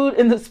renewed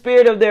in the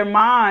spirit of their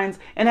minds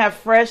and have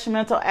fresh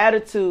mental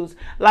attitudes.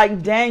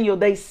 Like Daniel,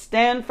 they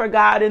stand for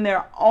God in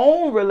their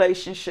own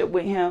relationship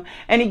with him,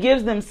 and he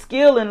gives them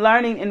skill in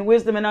learning and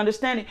wisdom and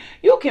understanding.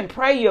 You can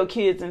pray your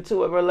kids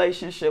into a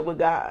relationship with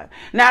God.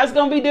 Now, it's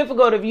going to be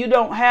difficult if you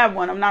don't have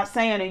one. I'm not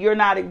saying that you're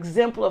not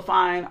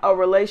exemplifying a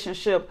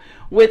relationship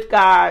with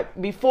God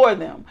before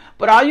them,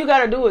 but all you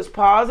got to do is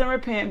pause and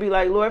repent, be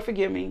like, Lord,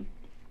 forgive me.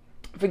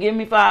 Forgive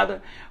me,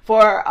 Father,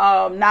 for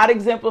not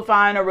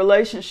exemplifying a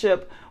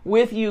relationship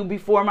with you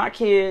before my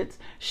kids.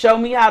 Show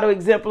me how to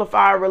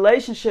exemplify a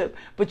relationship.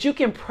 But you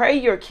can pray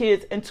your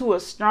kids into a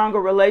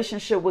stronger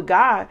relationship with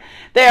God.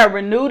 They are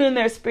renewed in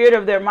their spirit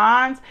of their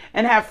minds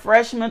and have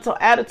fresh mental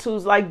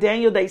attitudes. Like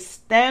Daniel, they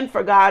stand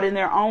for God in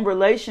their own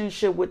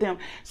relationship with him.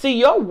 See,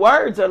 your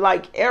words are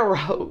like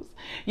arrows.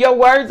 Your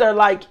words are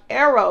like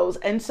arrows.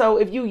 And so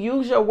if you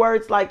use your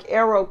words like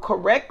arrow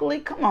correctly,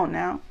 come on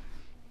now.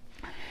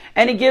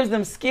 And he gives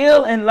them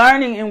skill in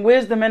learning and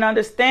wisdom and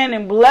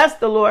understanding. Bless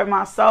the Lord,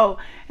 my soul,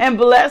 and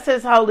bless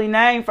his holy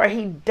name, for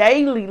he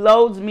daily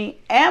loads me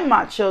and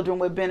my children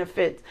with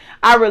benefits.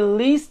 I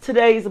release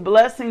today's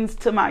blessings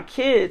to my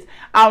kids.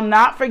 I'll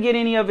not forget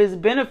any of his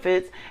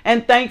benefits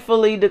and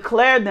thankfully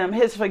declare them.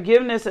 His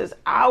forgiveness is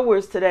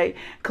ours today,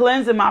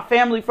 cleansing my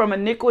family from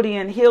iniquity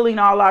and healing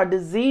all our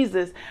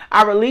diseases.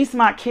 I release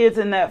my kids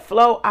in that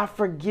flow. I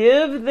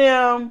forgive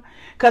them.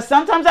 Because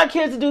sometimes our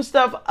kids do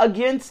stuff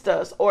against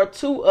us or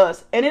to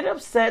us, and it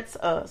upsets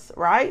us,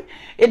 right?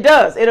 It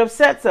does. It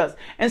upsets us.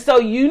 And so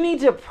you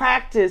need to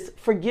practice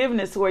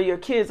forgiveness where your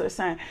kids are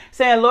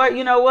saying, Lord,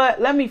 you know what?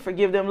 Let me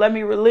forgive them. Let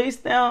me release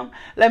them.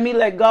 Let me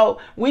let go.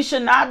 We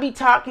should not be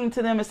talking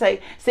to them and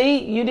say,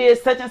 see, you did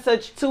such and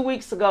such 2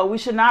 weeks ago. We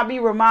should not be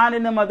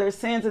reminding them of their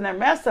sins and their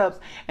mess ups.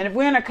 And if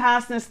we're in a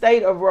constant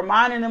state of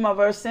reminding them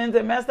of our sins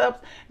and mess ups,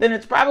 then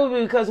it's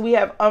probably because we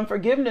have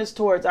unforgiveness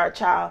towards our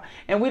child.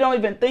 And we don't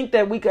even think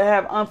that we could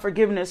have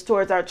unforgiveness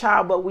towards our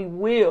child, but we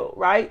will,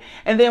 right?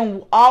 And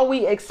then all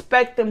we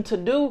expect them to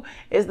do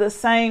is the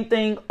same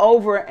thing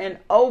over and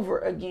over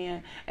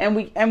again. And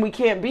we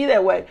can't be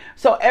that way.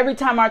 So every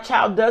time our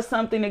child does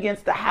something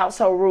against the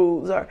household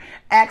rules or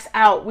acts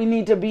out, we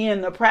need to be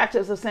in the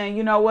practice of saying,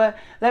 you know what?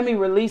 Let me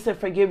release and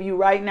forgive you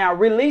right now.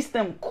 Release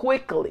them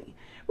quickly,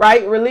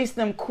 right? Release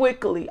them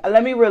quickly.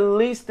 Let me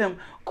release them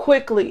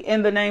quickly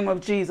in the name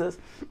of Jesus.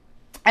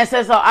 And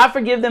says, so I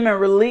forgive them and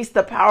release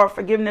the power of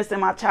forgiveness in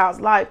my child's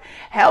life.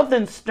 Health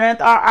and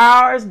strength are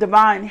ours.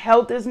 Divine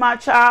health is my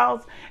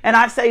child's. And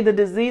I say the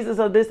diseases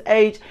of this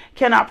age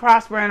cannot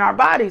prosper in our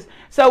bodies.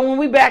 So when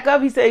we back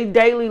up, he said,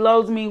 daily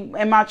loads me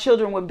and my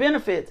children with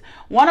benefits.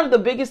 One of the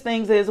biggest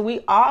things is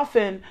we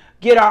often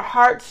get our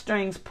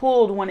heartstrings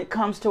pulled when it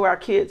comes to our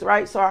kids,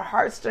 right? So our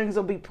heartstrings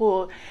will be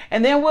pulled.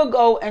 And then we'll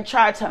go and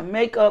try to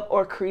make up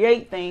or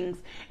create things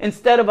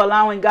instead of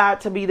allowing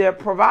God to be their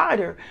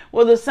provider.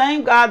 Well, the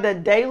same God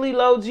that daily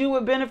loads you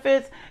with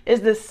benefits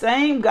is the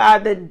same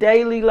God that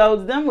daily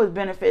loads them with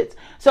benefits.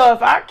 So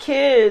if our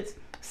kids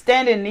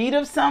stand in need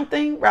of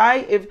something,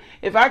 right?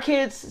 If our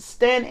kids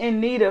stand in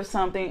need of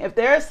something, if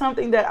there is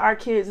something that our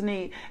kids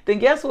need, then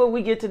guess what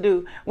we get to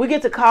do? We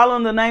get to call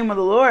on the name of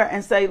the Lord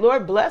and say,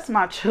 Lord, bless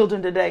my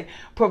children today.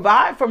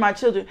 Provide for my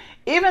children.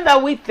 Even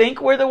though we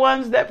think we're the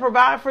ones that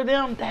provide for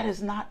them, that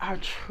is not our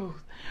truth.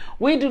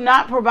 We do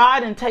not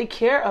provide and take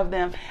care of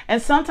them.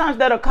 And sometimes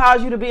that'll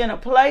cause you to be in a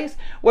place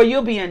where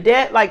you'll be in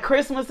debt, like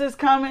Christmas is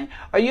coming,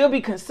 or you'll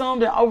be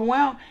consumed and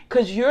overwhelmed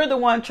because you're the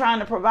one trying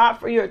to provide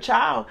for your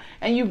child.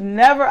 And you've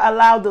never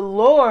allowed the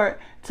Lord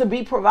to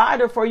be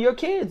provider for your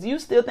kids. You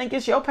still think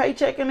it's your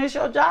paycheck and it's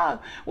your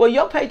job. Well,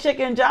 your paycheck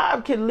and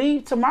job can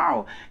leave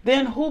tomorrow.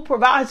 Then who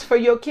provides for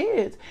your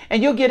kids?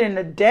 And you'll get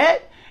into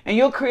debt. And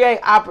you'll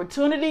create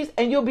opportunities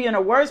and you'll be in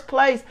a worse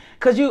place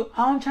because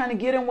I'm trying to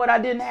get them what I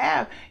didn't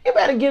have. You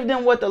better give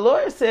them what the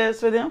Lord says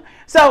for them.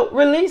 So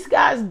release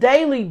God's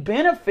daily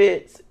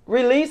benefits.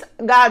 Release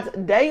God's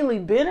daily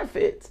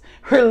benefits.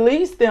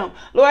 Release them.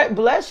 Lord,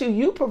 bless you.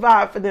 You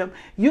provide for them.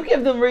 You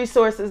give them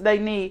resources they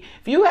need.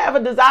 If you have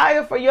a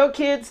desire for your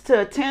kids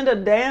to attend a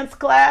dance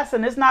class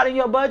and it's not in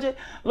your budget,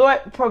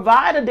 Lord,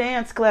 provide a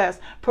dance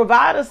class.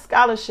 Provide a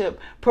scholarship.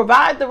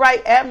 Provide the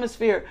right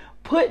atmosphere.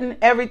 Putting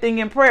everything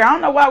in prayer. I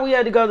don't know why we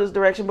had to go this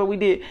direction, but we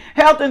did.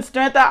 Health and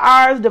strength are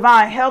ours.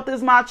 Divine health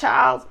is my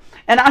child's.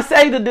 And I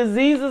say the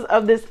diseases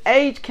of this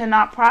age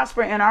cannot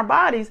prosper in our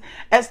bodies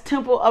as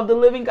temple of the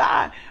living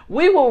God.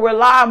 We will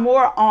rely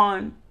more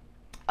on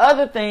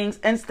other things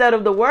instead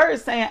of the word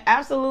saying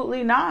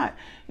absolutely not.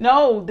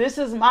 No, this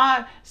is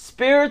my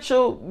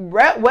spiritual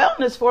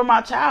wellness for my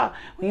child.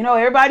 You know,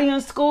 everybody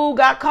in school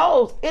got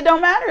colds. It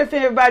don't matter if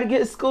everybody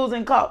gets schools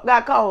and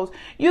got colds.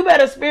 You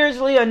better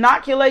spiritually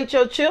inoculate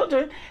your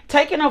children.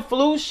 Taking a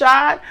flu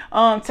shot,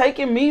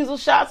 taking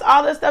measles shots,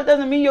 all that stuff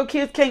doesn't mean your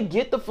kids can't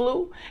get the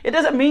flu. It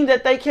doesn't mean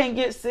that they can't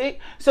get sick.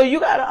 So you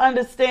got to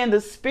understand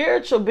the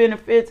spiritual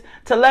benefits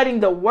to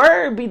letting the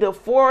word be the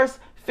force,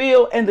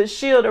 field, and the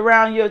shield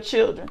around your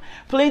children.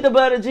 Plead the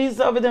blood of Jesus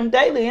over them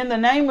daily. In the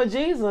name of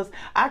Jesus,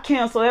 I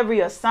cancel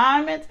every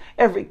assignment,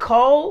 every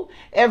cold,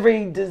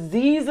 every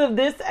disease of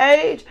this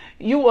age.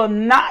 You will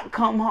not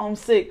come home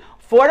sick.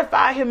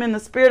 Fortify him in the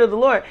spirit of the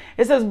Lord.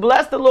 It says,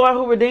 bless the Lord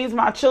who redeems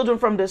my children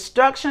from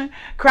destruction,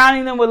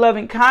 crowning them with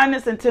loving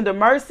kindness and tender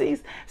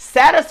mercies,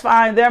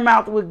 satisfying their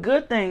mouth with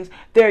good things.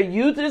 Their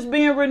youth is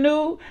being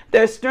renewed,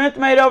 their strength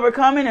made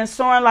overcoming, and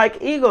soaring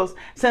like eagles.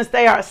 Since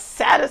they are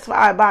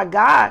satisfied by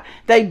God,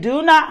 they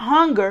do not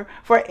hunger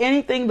for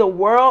anything the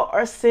world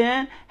or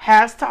sin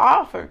has to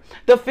offer.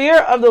 The fear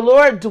of the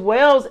Lord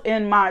dwells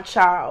in my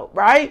child,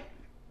 right?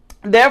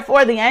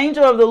 Therefore, the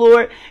angel of the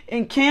Lord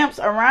encamps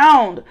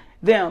around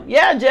them.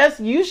 Yeah, Jess,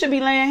 you should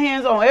be laying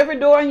hands on every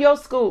door in your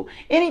school.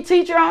 Any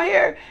teacher on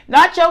here,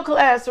 not your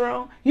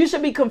classroom. You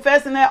should be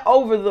confessing that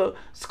over the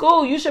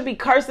school. You should be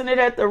cursing it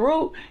at the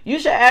root. You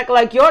should act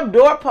like your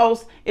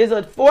doorpost is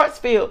a force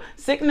field.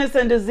 Sickness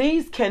and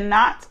disease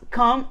cannot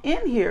come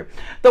in here.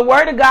 The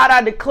word of God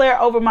I declare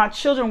over my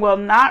children will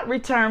not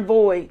return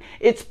void.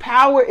 Its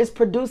power is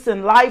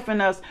producing life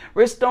in us,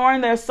 restoring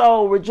their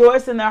soul,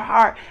 rejoicing their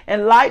heart,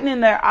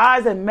 enlightening their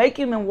eyes, and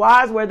making them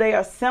wise where they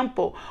are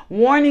simple,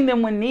 warning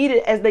them when needed.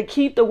 As they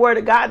keep the word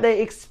of God,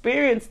 they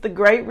experience the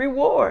great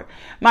reward.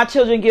 My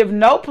children give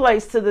no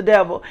place to the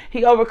devil.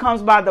 He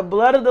overcomes by the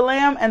blood of the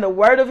Lamb and the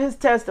word of his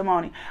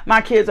testimony.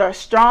 My kids are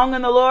strong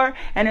in the Lord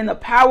and in the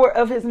power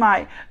of his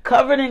might.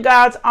 Covered in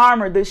God's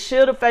armor, the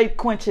shield of faith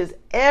quenches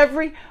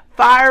every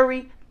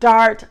fiery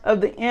dart of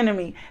the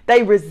enemy.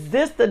 They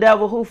resist the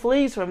devil who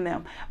flees from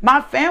them.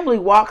 My family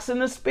walks in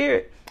the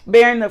Spirit,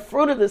 bearing the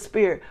fruit of the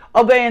Spirit,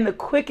 obeying the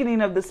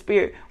quickening of the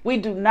Spirit. We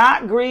do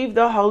not grieve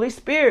the Holy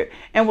Spirit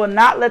and will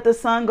not let the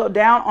sun go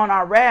down on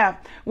our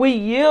wrath. We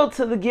yield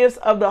to the gifts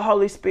of the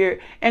Holy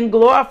Spirit and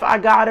glorify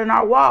God in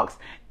our walks.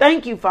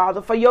 Thank you,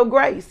 Father, for your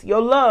grace,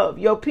 your love,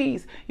 your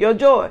peace, your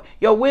joy,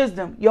 your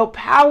wisdom, your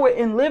power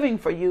in living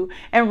for you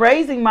and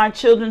raising my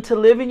children to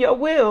live in your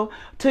will,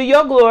 to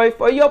your glory,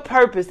 for your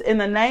purpose. In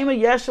the name of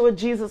Yeshua,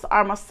 Jesus,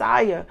 our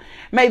Messiah,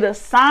 may the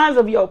signs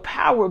of your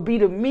power be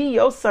to me,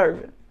 your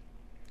servant,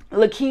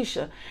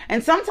 Lakeisha.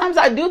 And sometimes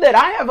I do that.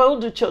 I have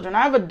older children.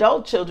 I have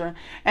adult children.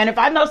 And if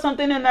I know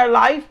something in their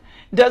life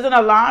doesn't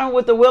align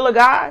with the will of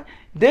God,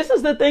 this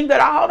is the thing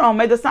that I hold on.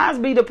 May the signs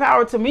be the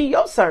power to me,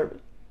 your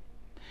servant,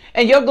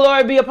 and your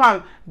glory be upon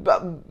me.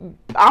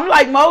 I'm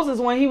like Moses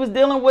when he was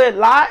dealing with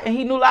Lot and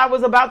he knew Lot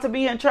was about to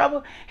be in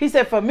trouble. He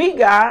said, for me,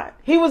 God,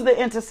 he was the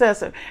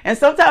intercessor. And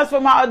sometimes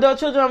for my adult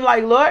children, I'm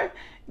like, Lord,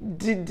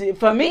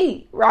 for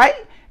me, right?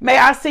 May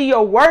I see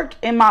your work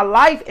in my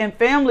life and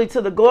family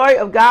to the glory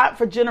of God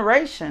for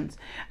generations.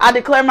 I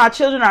declare my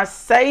children are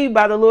saved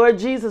by the Lord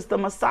Jesus, the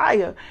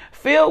Messiah,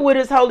 filled with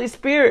his Holy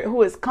Spirit,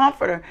 who is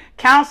comforter,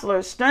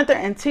 counselor, strengthener,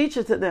 and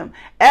teacher to them.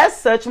 As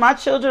such, my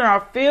children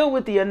are filled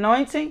with the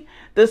anointing,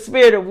 the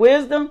spirit of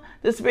wisdom,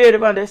 the spirit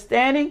of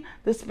understanding,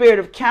 the spirit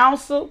of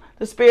counsel,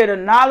 the spirit of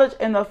knowledge,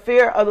 and the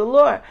fear of the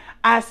Lord.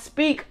 I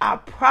speak, I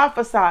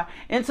prophesy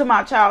into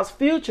my child's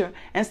future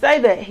and say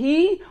that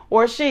he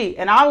or she,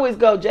 and I always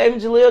go Javen,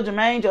 Jaleel,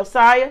 Jermaine,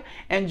 Josiah,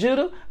 and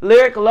Judah,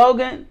 Lyric,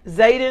 Logan,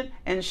 Zayden,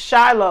 and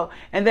Shiloh.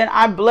 And then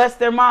I bless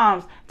their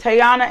moms,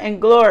 Tayana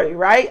and Glory,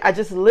 right? I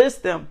just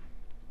list them.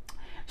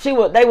 They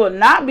will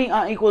not be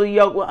unequally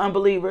yoked with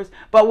unbelievers,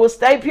 but will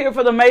stay pure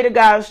for the mate of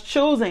God's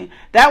choosing,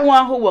 that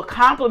one who will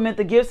complement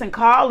the gifts and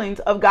callings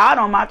of God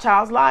on my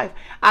child's life.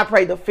 I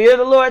pray the fear of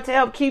the Lord to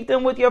help keep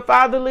them with your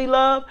fatherly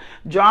love,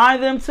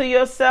 drawing them to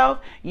yourself.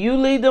 You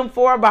lead them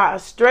forward by a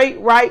straight,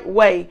 right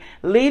way,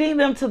 leading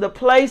them to the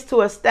place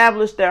to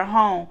establish their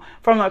home.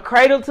 From the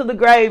cradle to the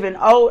grave in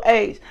old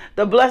age,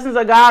 the blessings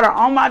of God are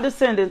on my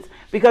descendants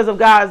because of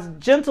God's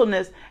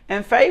gentleness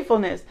and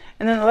faithfulness.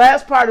 And then the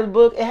last part of the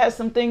book, it has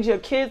some things your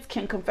kids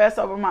can confess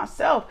over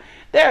myself.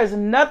 There is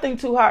nothing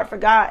too hard for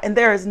God, and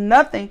there is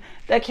nothing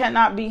that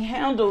cannot be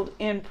handled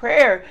in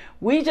prayer.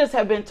 We just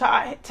have been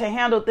taught to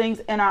handle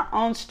things in our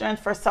own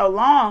strength for so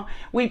long.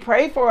 We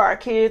pray for our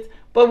kids,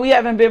 but we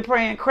haven't been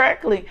praying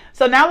correctly.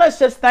 So now let's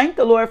just thank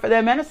the Lord for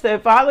that minister.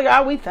 Father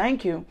God, we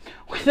thank you.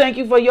 We thank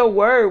you for your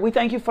word. We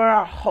thank you for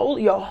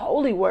your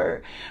holy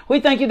word. We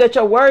thank you that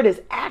your word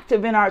is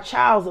active in our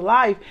child's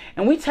life.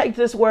 And we take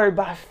this word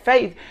by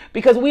faith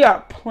because we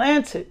are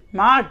planted,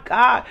 my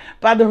God,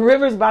 by the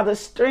rivers, by the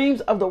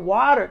streams of the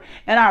water,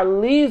 and our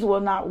leaves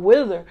will not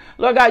wither.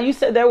 Lord God, you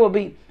said there will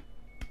be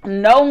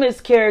no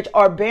miscarriage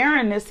or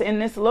barrenness in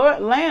this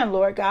land,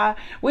 Lord God.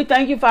 We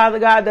thank you, Father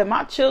God, that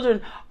my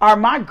children are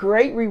my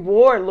great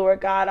reward, Lord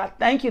God. I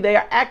thank you. They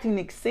are acting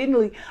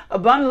exceedingly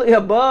abundantly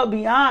above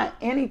beyond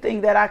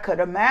anything that I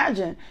could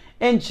imagine.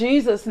 In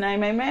Jesus'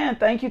 name, amen.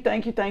 Thank you,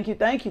 thank you, thank you,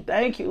 thank you,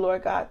 thank you,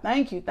 Lord God.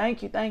 Thank you,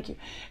 thank you, thank you.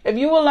 If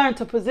you will learn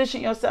to position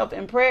yourself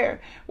in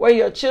prayer, where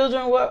your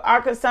children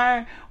are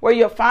concerned, where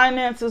your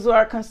finances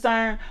are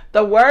concerned,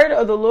 the word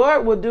of the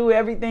Lord will do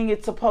everything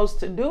it's supposed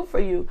to do for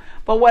you.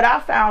 But what I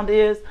found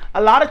is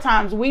a lot of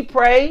times we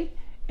pray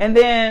and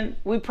then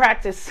we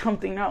practice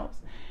something else.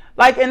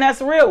 And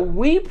that's real.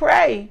 We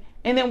pray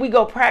and then we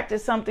go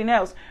practice something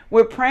else.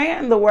 We're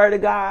praying the word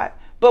of God,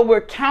 but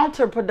we're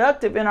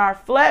counterproductive in our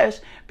flesh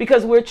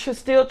because we're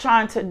still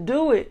trying to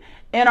do it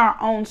in our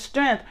own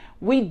strength.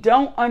 We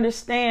don't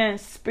understand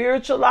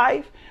spiritual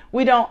life.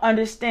 We don't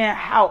understand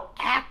how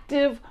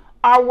active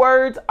our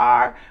words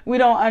are. We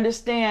don't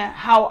understand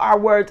how our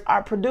words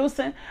are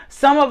producing.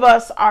 Some of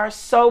us are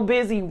so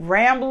busy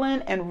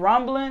rambling and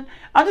rumbling.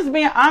 I'm just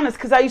being honest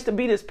because I used to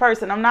be this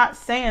person. I'm not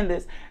saying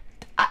this.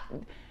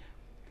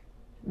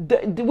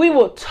 We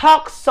will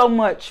talk so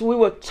much. We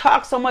will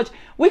talk so much.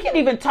 We can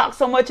even talk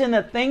so much in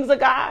the things of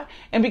God.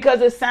 And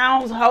because it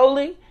sounds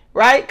holy,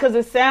 right? Because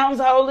it sounds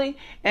holy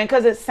and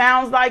because it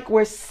sounds like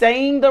we're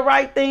saying the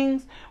right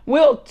things,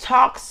 we'll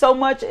talk so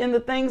much in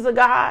the things of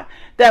God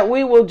that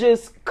we will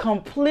just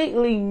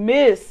completely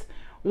miss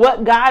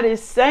what God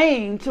is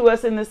saying to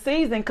us in the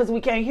season because we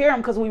can't hear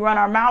him because we run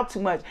our mouth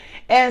too much.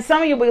 And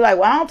some of you will be like,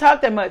 well, I don't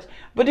talk that much.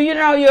 But do you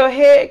know your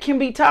head can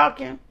be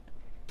talking?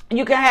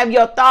 You can have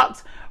your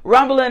thoughts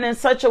rumbling in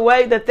such a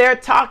way that they're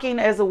talking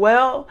as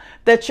well,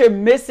 that you're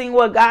missing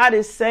what God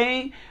is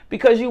saying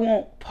because you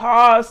won't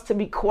pause to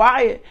be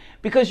quiet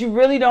because you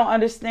really don't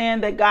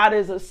understand that God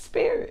is a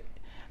spirit.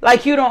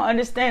 You don't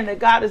understand that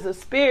God is a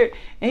spirit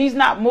and he's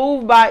not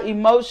moved by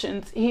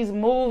emotions. He's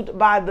moved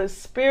by the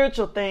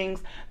spiritual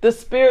things, the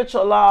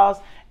spiritual laws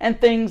and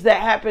things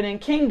that happen in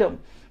kingdom.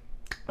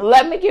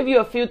 Let me give you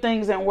a few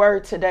things in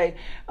word today.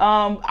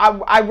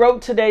 I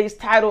wrote today's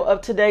title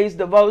of today's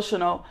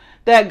devotional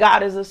that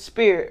God is a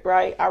spirit,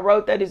 right? I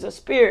wrote that he's a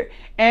spirit.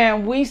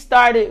 And we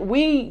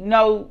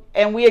know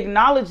and we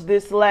acknowledged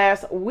this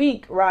last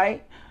week,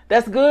 right?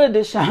 That's good,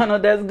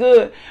 Deshauna. That's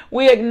good.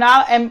 We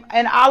acknowledge,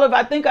 and Olive,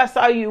 I think I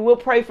saw you. We'll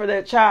pray for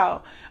that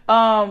child.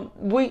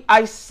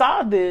 I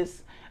saw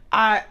this.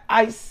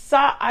 I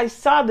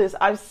saw this.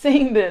 I've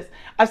seen this.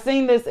 I've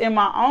seen this in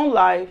my own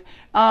life.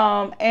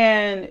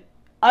 And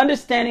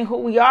understanding who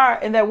we are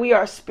and that we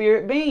are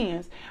spirit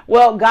beings.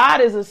 Well,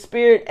 God is a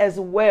spirit as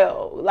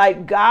well.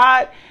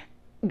 God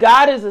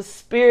is a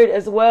spirit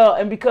as well.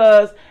 And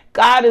because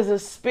God is a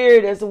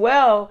spirit as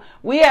well,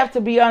 we have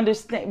to be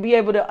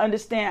able to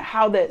understand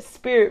how that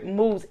spirit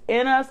moves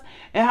in us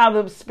and how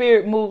the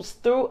spirit moves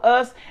through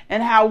us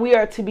and how we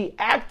are to be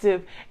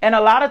active. And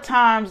a lot of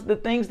times the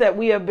things that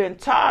we have been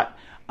taught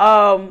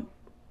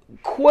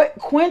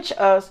quench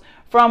us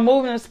from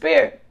moving in the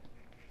spirit.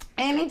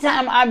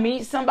 Anytime I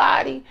meet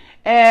somebody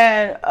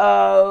and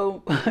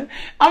I'm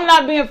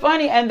not being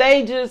funny and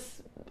they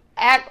just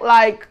act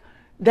like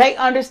they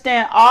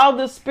understand all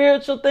the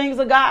spiritual things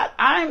of God,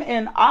 I'm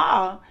in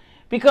awe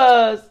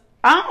because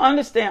I don't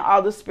understand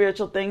all the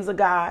spiritual things of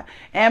God.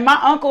 And my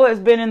uncle has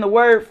been in the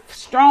word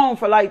strong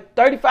for like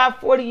 35,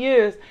 40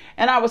 years.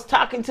 And I was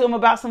talking to him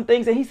about some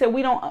things and he said,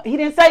 he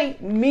didn't say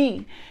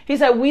me. He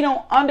said, we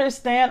don't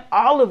understand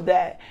all of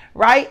that.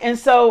 Right. And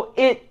so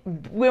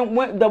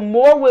when the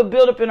more we'll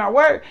build up in our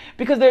word,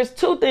 because there's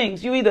two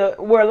things. You either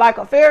were like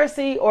a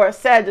Pharisee or a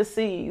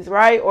Sadducees,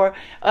 right? Or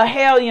a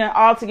Hellion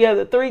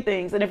altogether, three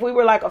things. And if we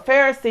were like a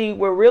Pharisee,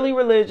 we're really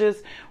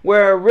religious.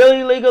 We're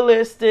really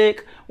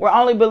legalistic. We're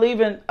only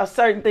believing a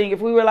certain thing. If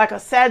we were like a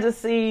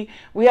Sadducee,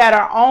 we had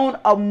our own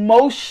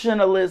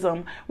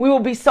emotionalism. We will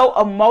be so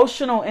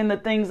emotional in the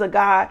things of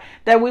God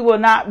that we will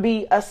not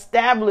be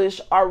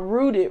established or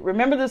rooted.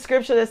 Remember the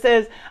scripture that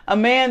says a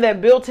man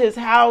that built his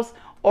house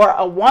or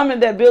a woman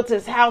that built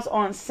his house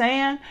on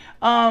sand.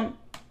 I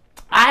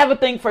have a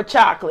thing for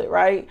chocolate,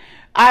 right?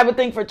 I have a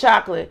thing for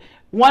chocolate.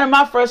 One of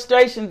my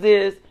frustrations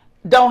is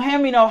don't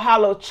hand me no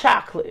hollow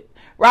chocolate.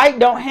 Right?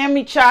 Don't hand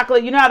me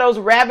chocolate. You know how those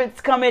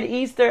rabbits come at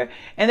Easter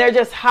and they're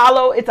just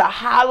hollow? It's a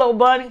hollow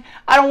bunny.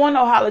 I don't want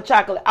no hollow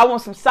chocolate. I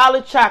want some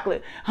solid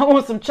chocolate. I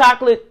want some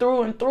chocolate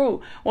through and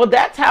through. Well,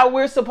 that's how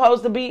we're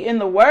supposed to be in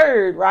the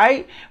word,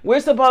 right? We're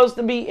supposed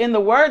to be in the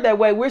word that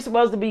way. We're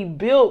supposed to be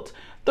built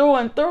through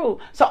and through.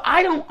 So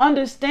I don't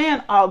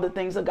understand all the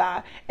things of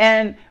God.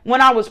 And when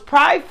I was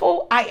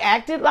prideful, I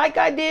acted like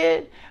I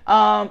did.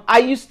 I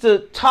used to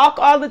talk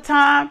all the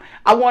time.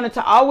 I wanted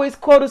to always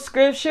quote a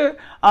scripture.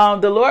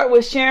 The Lord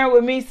was sharing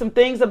with me some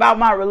things about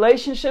my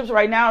relationships.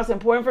 Right now, it's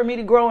important for me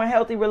to grow in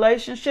healthy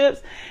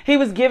relationships. He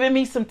was giving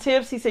me some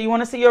tips. He said, you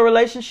want to see your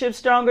relationship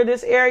stronger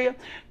this area?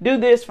 Do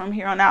this from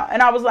here on out.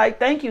 And I was like,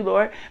 thank you,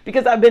 Lord,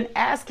 because I've been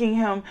asking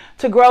him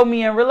to grow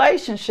me in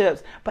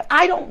relationships. But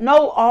I don't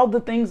know all the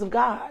things of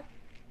God.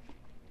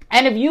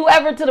 And if you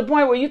ever to the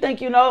point where you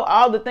think you know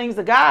all the things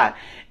of God,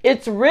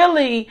 it's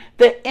really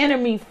the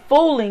enemy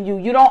fooling you.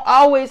 You don't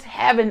always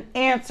have an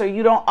answer.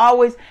 You don't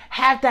always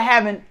have to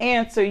have an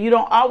answer. You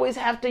don't always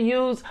have to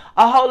use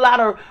a whole lot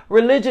of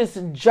religious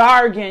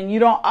jargon. You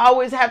don't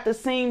always have to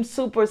seem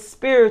super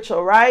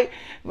spiritual, right?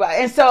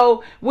 And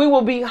so we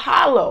will be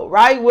hollow,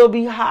 right? We'll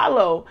be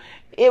hollow.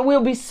 It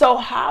will be so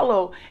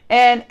hollow.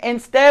 And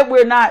instead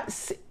we're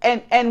not.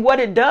 And what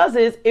it does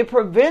is it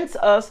prevents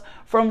us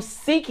from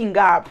seeking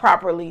God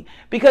properly,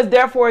 because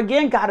therefore,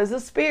 again, God is a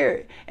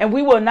spirit and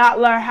we will not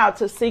learn how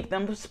to seek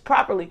them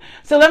properly.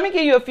 So let me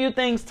give you a few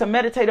things to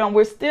meditate on.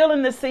 We're still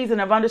in this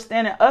season of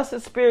understanding us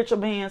as spiritual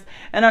beings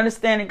and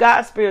understanding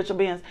God's spiritual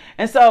beings.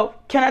 And so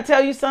can I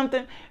tell you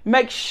something?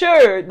 Make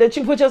sure that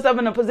you put yourself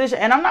in a position.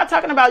 And I'm not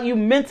talking about you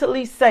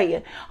mentally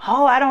saying,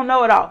 oh, I don't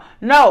know it all.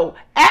 No,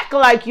 act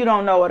like you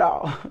don't know it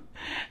all.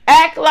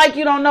 Act like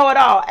you don't know it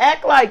all.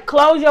 Act like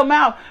close your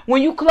mouth.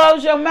 When you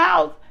close your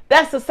mouth,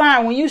 that's a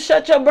sign. When you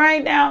shut your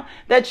brain down,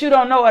 that you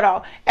don't know it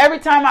all. Every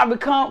time I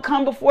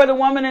come before the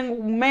woman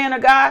and man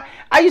of God,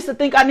 I used to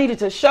think I needed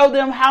to show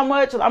them how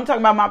much. I'm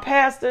talking about my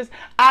pastors.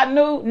 I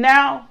knew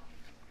now.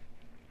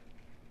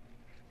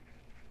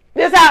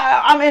 This is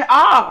how I'm in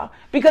awe,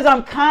 because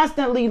I'm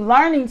constantly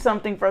learning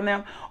something from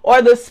them,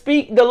 or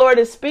the Lord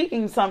is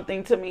speaking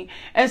something to me.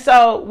 And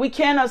so we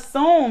can't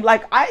assume,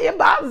 it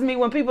bothers me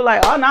when people are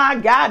like, oh no, I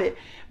got it.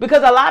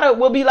 Because a lot of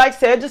will be like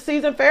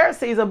Sadducees and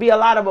Pharisees. It'll be a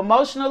lot of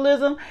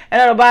emotionalism and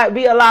it'll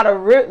be a lot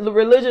of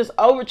religious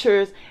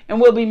overtures,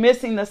 and we'll be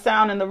missing the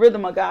sound and the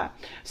rhythm of God.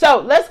 So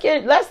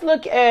let's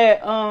look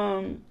at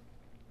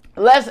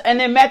and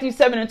then Matthew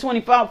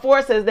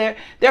 7:24 says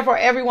therefore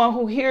everyone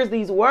who hears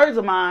these words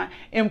of mine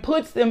and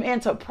puts them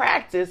into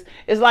practice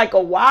is like a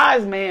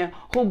wise man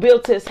who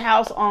built his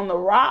house on the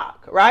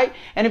rock, right?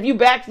 And if you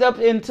backed up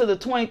into the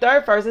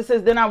 23rd verse, it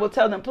says, then I will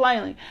tell them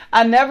plainly,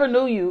 I never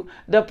knew you,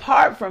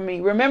 depart from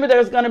me. Remember,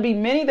 there's going to be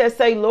many that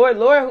say, Lord,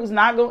 Lord, who's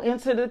not going to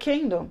enter the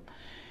kingdom.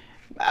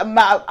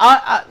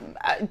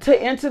 To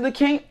enter the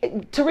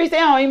kingdom, Teresa,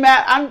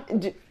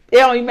 it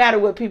don't even matter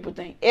what people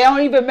think. It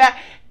don't even matter.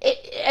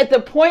 At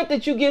the point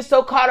that you get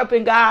so caught up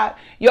in God,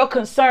 your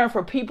concern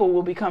for people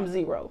will become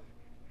zero.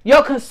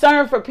 Your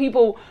concern for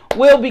people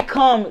will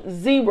become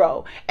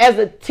zero. As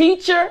a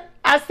teacher,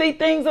 I see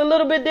things a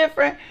little bit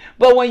different.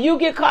 But when you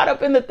get caught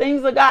up in the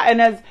things of God, and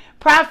as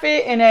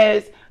prophet and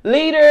as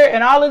leader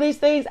and all of these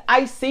things,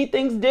 I see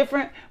things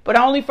different, but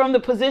only from the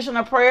position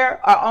of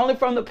prayer, or only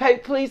from the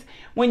place.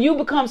 When you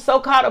become so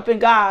caught up in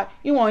God,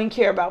 you won't even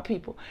care about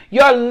people.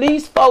 Your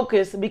least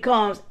focus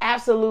becomes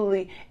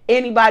absolutely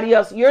anybody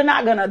else. You're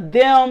not going to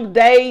them,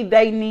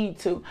 they need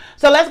to.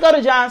 So let's go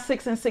to John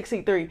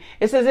 6:63.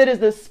 It says, it is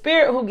the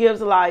spirit who gives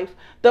life.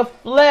 The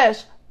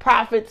flesh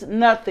profits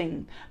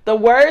nothing. The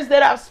words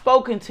that I've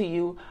spoken to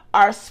you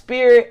are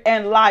spirit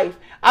and life.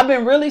 I've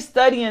been really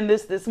studying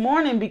this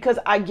morning because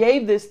I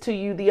gave this to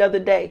you the other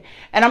day.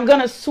 And I'm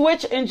going to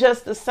switch in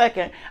just a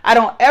second. I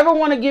don't ever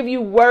want to give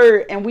you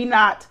word and we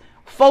not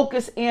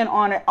focus in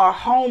on it or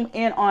home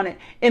in on it.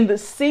 In the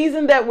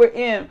season that we're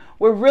in,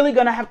 we're really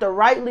going to have to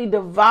rightly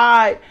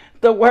divide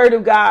the word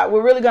of God.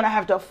 We're really going to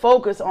have to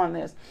focus on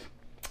this.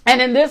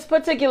 And in this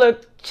particular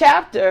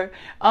chapter,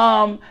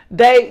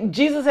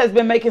 Jesus has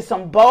been making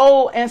some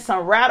bold and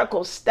some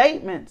radical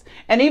statements,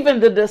 and even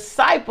the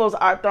disciples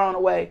are thrown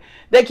away.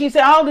 They keep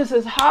saying, "Oh, this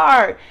is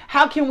hard.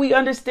 How can we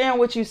understand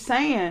what you're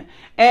saying?"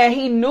 And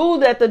he knew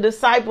that the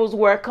disciples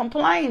were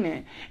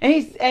complaining, and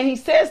he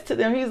says to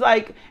them, he's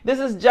like, this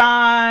is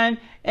John,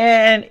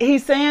 and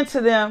he's saying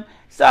to them,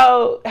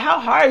 so how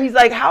hard? He's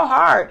like, how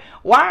hard?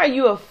 Why are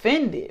you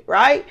offended?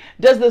 Right?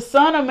 Does the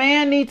Son of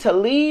Man need to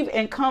leave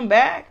and come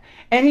back?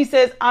 And he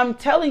says, I'm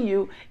telling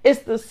you,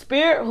 it's the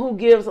Spirit who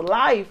gives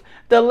life.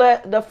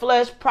 The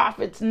flesh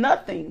profits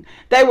nothing.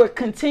 They were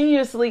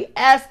continuously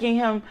asking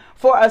him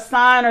for a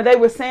sign, or they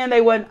were saying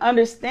they weren't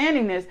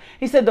understanding this.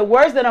 He said, the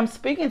words that I'm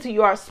speaking to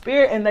you are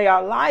spirit and they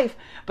are life.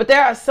 But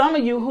there are some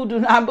of you who do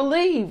not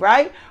believe,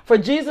 right? For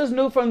Jesus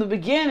knew from the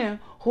beginning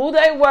who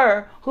they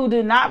were who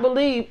did not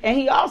believe. And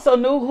he also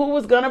knew who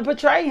was going to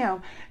betray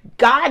him.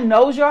 God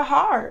knows your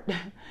heart.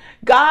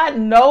 God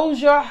knows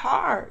your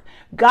heart.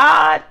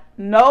 God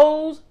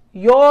knows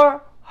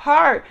your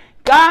heart.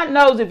 God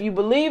knows if you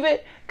believe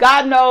it.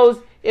 God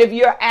knows if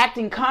you're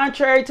acting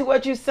contrary to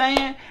what you're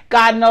saying.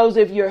 God knows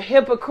if you're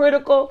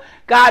hypocritical.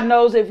 God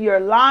knows if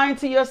you're lying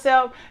to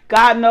yourself.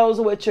 God knows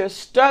what you're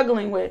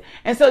struggling with.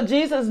 And so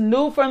Jesus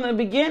knew from the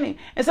beginning.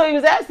 And so he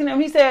was asking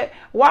them, he said,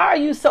 why are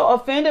you so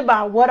offended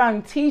by what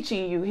I'm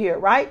teaching you here,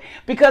 right?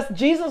 Because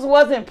Jesus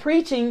wasn't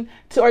preaching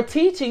or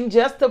teaching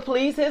just to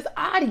please his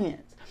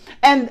audience.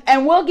 And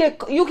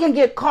you can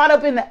get caught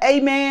up in the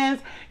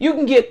amens. You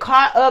can get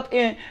caught up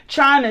in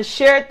trying to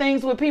share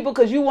things with people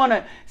because you want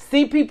to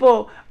see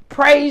people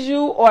praise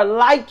you or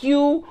like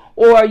you,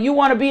 or you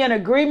want to be in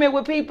agreement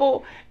with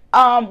people.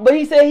 But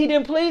he said he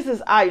didn't please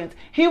his audience.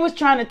 He was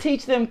trying to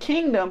teach them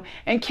kingdom,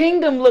 and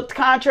kingdom looked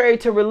contrary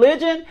to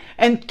religion,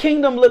 and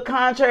kingdom looked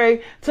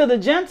contrary to the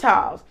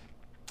Gentiles.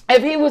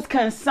 If he was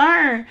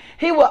concerned,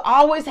 he would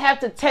always have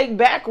to take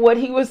back what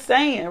he was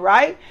saying,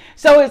 right?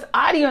 So his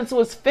audience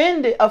was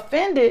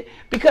offended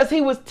because he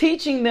was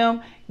teaching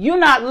them, you're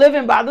not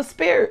living by the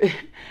Spirit.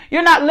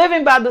 You're not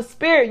living by the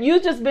Spirit.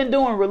 You just been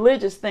doing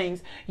religious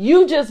things.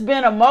 You just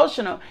been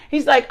emotional.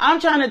 He's like, I'm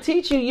trying to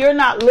teach you, you're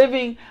not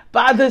living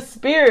by the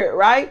Spirit,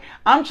 right?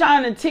 I'm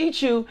trying to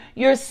teach you,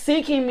 you're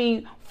seeking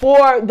me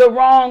for the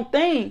wrong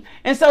thing.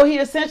 And so he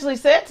essentially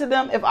said to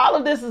them, if all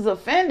of this is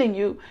offending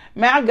you,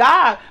 my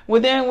God, well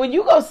then when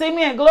you go see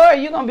me in glory,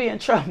 you're going to be in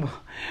trouble.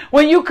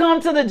 When you come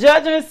to the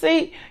judgment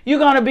seat, you're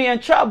going to be in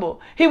trouble.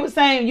 He was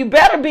saying, you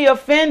better be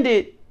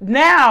offended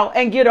now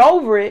and get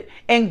over it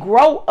and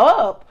grow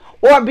up,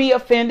 or be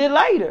offended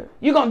later.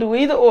 You're going to do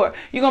either or.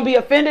 You're going to be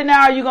offended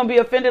now, or you're going to be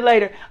offended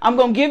later. I'm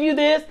going to give you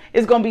this.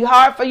 It's going to be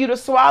hard for you to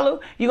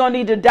swallow. You're going to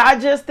need to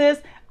digest this.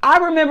 I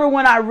remember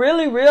when I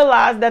really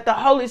realized that the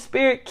Holy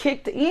Spirit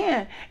kicked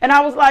in, and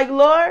I was like,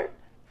 Lord,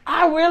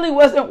 I really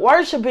wasn't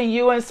worshiping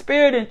you in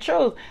spirit and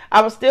truth.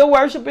 I was still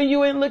worshiping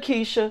you in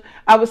Lakeisha.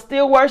 I was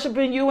still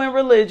worshiping you in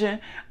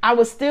religion. I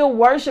was still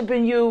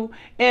worshiping you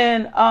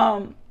in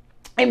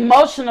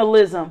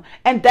emotionalism,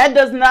 and that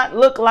does not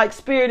look like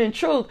spirit and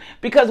truth,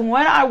 because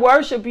when I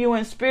worship you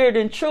in spirit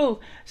and truth,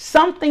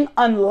 something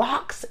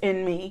unlocks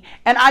in me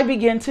and I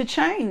begin to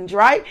change,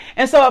 right?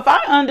 And so if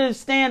I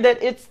understand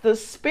that it's the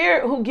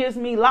Spirit who gives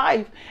me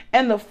life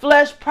and the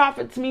flesh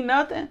profits me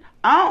nothing,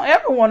 I don't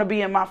ever want to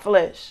be in my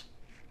flesh.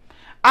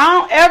 I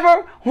don't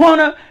ever want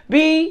to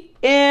be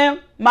in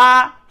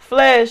my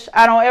flesh.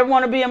 I don't ever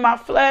want to be in my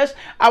flesh.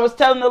 I was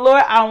telling the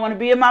Lord, I don't want to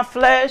be in my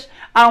flesh.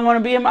 I don't want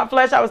to be in my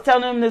flesh. I was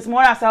telling him this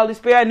morning, I said, Holy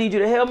Spirit, I need you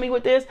to help me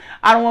with this.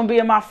 I don't want to be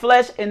in my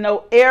flesh in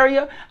no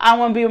area. I don't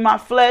want to be in my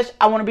flesh.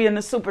 I want to be in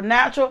the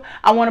supernatural.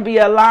 I want to be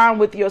aligned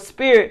with your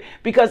spirit,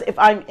 because if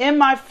I'm in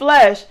my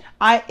flesh,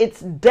 it's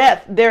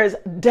death. There is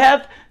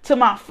death to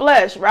my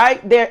flesh,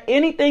 right?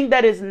 Anything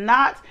that is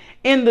not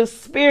in the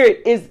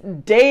Spirit is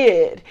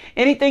dead.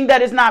 Anything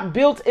that is not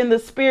built in the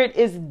Spirit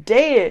is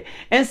dead.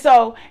 And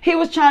so he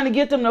was trying to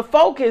get them to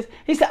focus.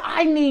 He said,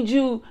 I need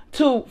you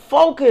to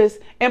focus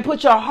and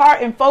put your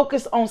heart and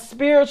focus on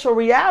spiritual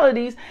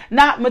realities,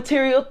 not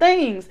material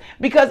things.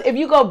 Because if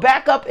you go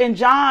back up in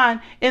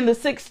John in the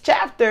 6th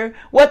chapter,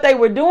 what they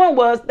were doing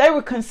was they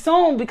were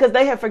consumed because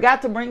they had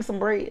forgot to bring some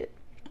bread.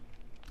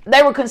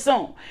 They were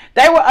consumed.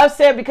 They were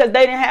upset because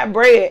they didn't have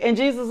bread. And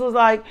Jesus was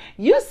like,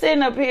 you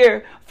sitting up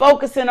here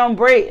focusing on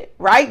bread,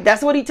 right?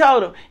 That's what he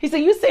told them. He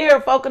said, you sit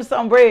here focusing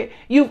on bread.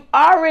 You've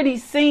already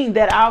seen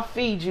that I'll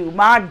feed you.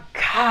 My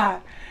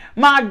God,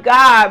 my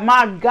God,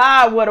 my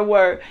God, what a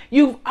word.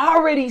 You've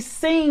already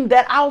seen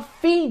that I'll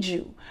feed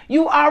you.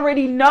 You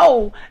already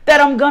know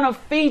that I'm going to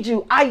feed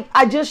you.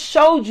 I just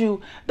showed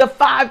you the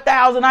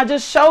 5,000. I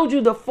just showed you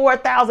the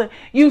 4,000.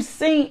 You've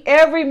seen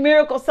every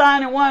miracle,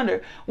 sign, and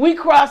wonder. We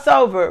cross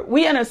over.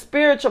 We in a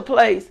spiritual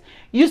place.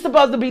 You're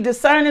supposed to be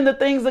discerning the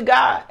things of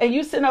God. And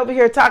you sitting over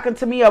here talking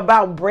to me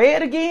about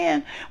bread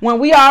again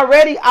when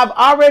I've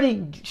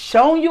already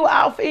shown you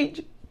I'll feed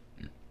you.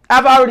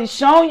 I've already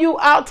shown you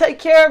I'll take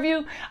care of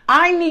you.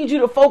 I need you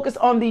to focus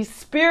on these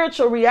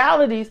spiritual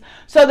realities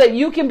so that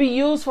you can be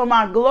used for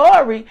my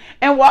glory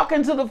and walk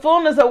into the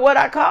fullness of what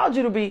I called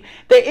you to be.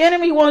 The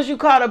enemy wants you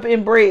caught up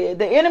in bread.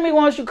 The enemy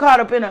wants you caught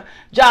up in a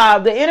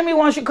job. The enemy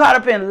wants you caught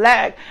up in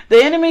lack.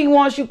 The enemy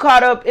wants you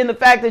caught up in the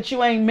fact that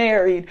you ain't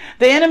married.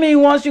 The enemy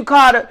wants you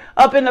caught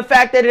up in the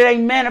fact that it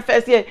ain't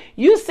manifest yet.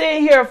 You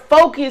sitting here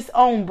focused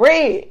on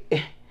bread.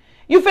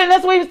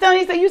 That's what he was telling.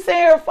 He said, you sit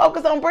here and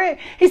focus on bread.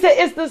 He said,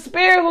 it's the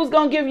spirit who's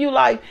going to give you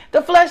life.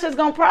 The flesh is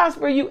going to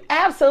prosper you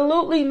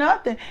absolutely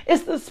nothing.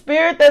 It's the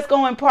spirit that's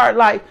going to impart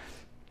life.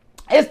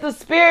 It's the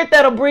spirit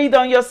that'll breathe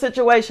on your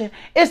situation.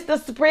 It's the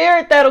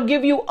spirit that'll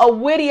give you a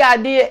witty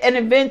idea and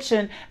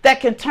invention that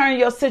can turn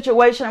your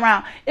situation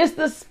around. It's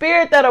the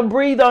spirit that'll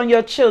breathe on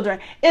your children.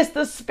 It's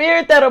the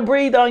spirit that'll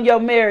breathe on your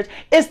marriage.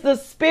 It's the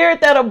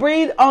spirit that'll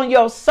breathe on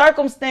your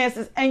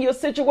circumstances and your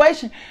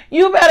situation.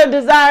 You better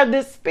desire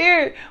this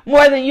spirit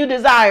more than you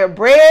desire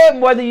bread,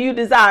 more than you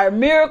desire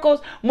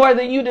miracles, more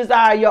than you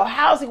desire your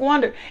housing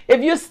wonder. If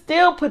you're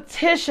still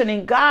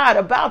petitioning God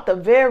about the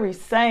very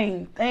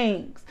same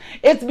things,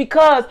 it's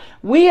because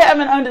we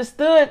haven't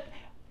understood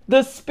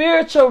the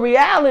spiritual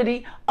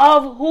reality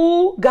of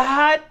who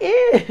God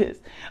is.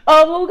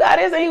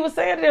 And he was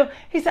saying to them,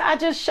 he said, I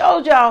just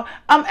showed y'all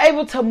I'm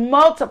able to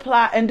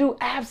multiply and do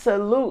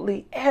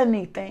absolutely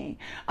anything.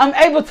 I'm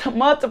able to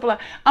multiply.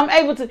 I'm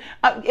able to,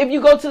 if you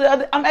go to the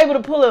other, I'm able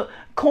to pull a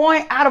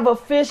coin out of a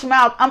fish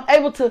mouth. I'm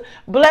able to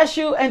bless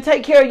you and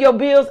take care of your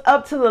bills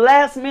up to the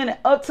last minute,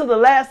 up to the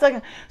last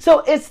second.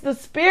 So it's the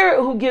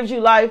spirit who gives you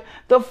life.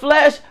 The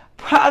flesh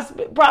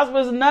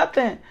prospers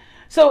nothing.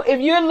 So if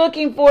you're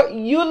looking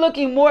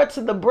more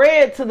to the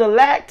bread, to the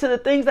lack, to the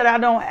things that I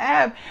don't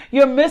have,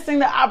 you're missing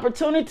the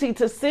opportunity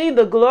to see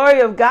the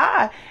glory of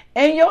God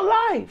in your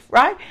life,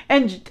 right?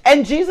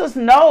 And Jesus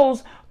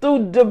knows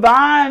through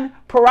divine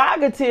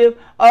prerogative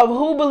of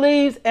who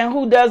believes and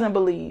who doesn't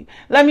believe.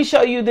 Let me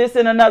show you this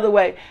in another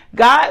way.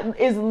 God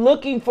is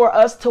looking for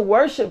us to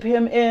worship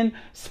him in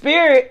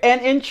spirit and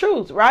in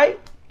truth, right?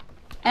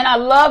 And I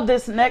love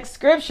this next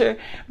scripture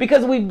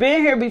because we've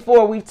been here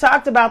before. We've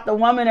talked about the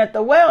woman at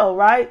the well,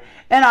 right?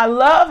 And I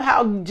love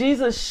how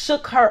Jesus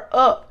shook her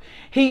up.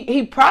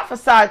 He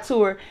prophesied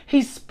to her.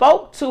 He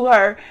spoke to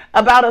her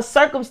about a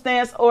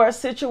circumstance or a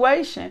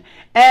situation.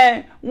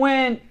 And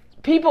when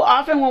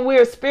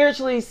we're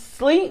spiritually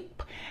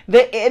asleep,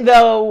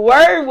 the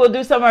word will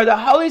do something, or the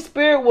Holy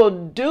Spirit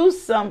will do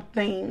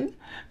something.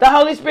 The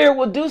Holy Spirit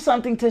will do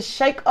something to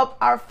shake up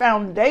our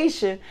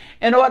foundation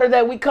in order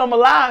that we come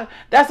alive.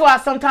 That's why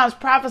sometimes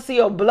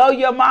prophecy will blow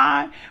your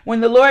mind. When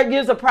the Lord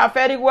gives a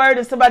prophetic word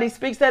and somebody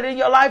speaks that in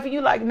your life and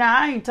you're like, nah,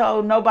 I ain't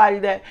told nobody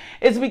that.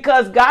 It's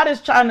because God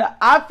is trying to,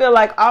 I feel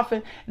like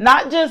often,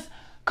 not just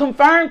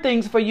confirm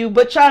things for you,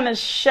 but trying to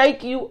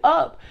shake you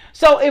up.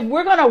 So if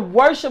we're going to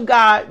worship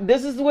God,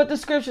 this is what the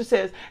scripture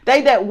says.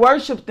 They that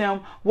worship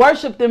them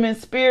in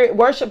spirit,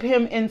 worship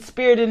him in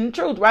spirit and in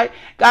truth, right?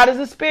 God is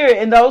a spirit,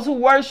 and those who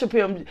worship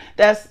him,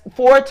 that's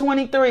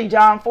 4:23,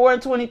 John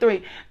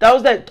 4:23.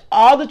 Those that,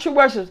 all the true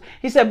worshipers,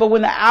 he said, but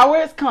when the hour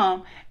has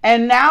come,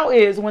 and now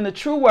is when the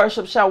true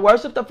worship shall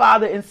worship the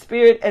Father in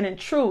spirit and in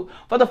truth,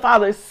 for the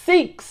Father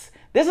seeks.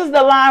 This is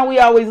the line we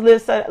always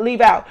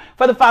leave out.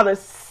 For the Father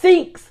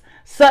seeks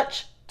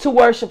such to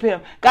worship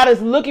him. God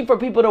is looking for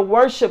people to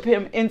worship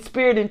him in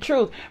spirit and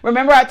truth.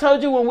 Remember I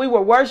told you when we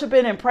were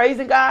worshiping and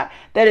praising God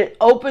that it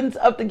opens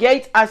up the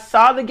gates. I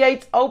saw the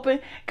gates open.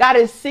 God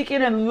is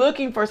seeking and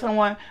looking for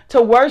someone to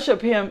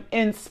worship him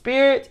in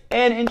spirit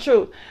and in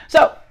truth.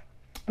 So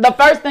the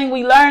first thing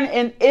we learn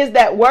is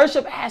that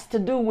worship has to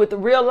do with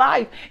real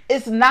life.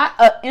 It's not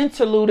an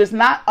interlude. It's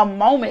not a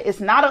moment.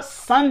 It's not a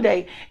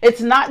Sunday.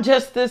 It's not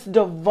just this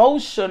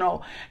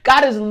devotional.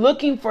 God is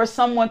looking for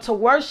someone to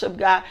worship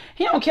God.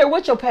 He don't care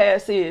what your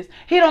past is.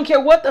 He don't care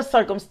what the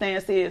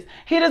circumstance is.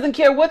 He doesn't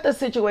care what the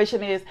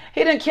situation is.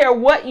 He doesn't care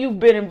what you've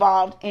been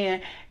involved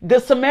in. The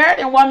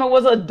Samaritan woman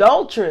was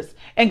adulterous.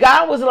 And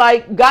God was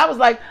like,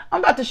 I'm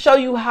about to show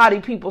you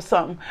haughty people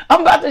something.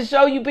 I'm about to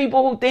show you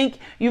people who think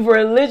you've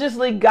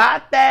religiously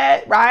got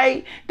that,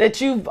 right?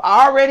 That you've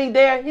already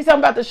there. He said, I'm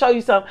about to show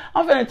you something.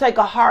 I'm going to take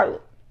a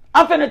harlot.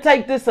 I'm going to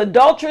take this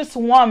adulterous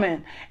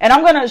woman and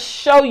I'm going to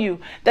show you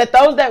that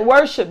those that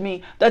worship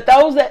me, that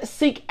those that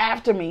seek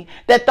after me,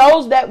 that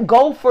those that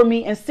go for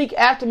me and seek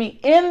after me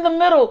in the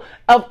middle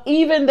of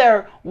even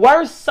their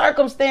worst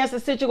circumstance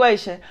and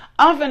situation,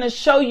 I'm going to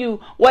show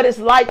you what it's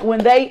like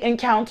when they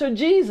encounter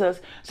Jesus.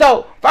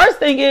 So first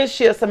thing is,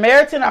 she's a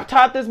Samaritan. I've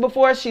taught this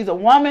before. She's a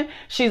woman.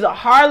 She's a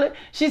harlot.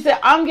 She said,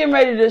 I'm getting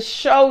ready to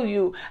show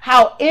you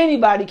how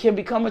anybody can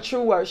become a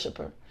true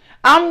worshiper.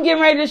 I'm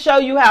getting ready to show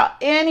you how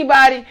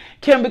anybody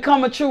can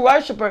become a true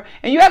worshiper.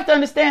 And you have to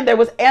understand there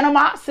was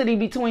animosity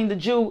between the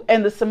Jew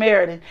and the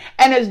Samaritan.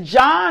 And as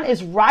John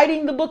is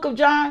writing the book of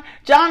John,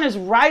 John is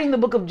writing the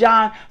book of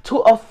John to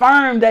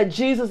affirm that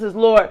Jesus is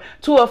Lord,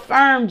 to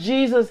affirm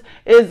Jesus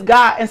is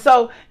God. And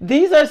so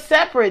these are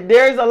separate.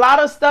 There's a lot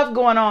of stuff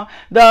going on.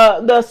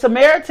 The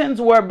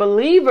Samaritans were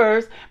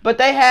believers, but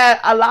they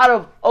had a lot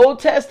of Old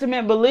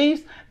Testament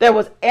beliefs, there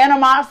was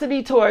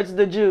animosity towards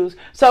the Jews.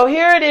 So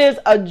here it is,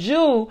 a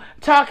Jew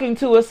talking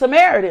to a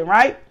Samaritan,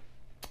 right?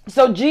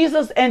 So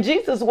Jesus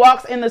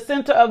walks in the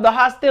center of the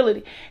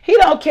hostility. He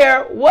don't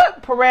care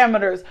what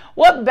parameters,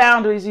 what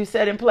boundaries you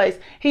set in place.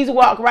 He's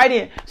walked right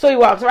in. So he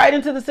walks right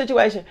into the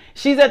situation.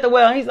 She's at the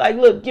well and he's like,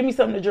 look, give me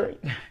something to drink.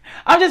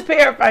 I'm just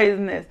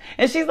paraphrasing this.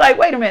 And she's like,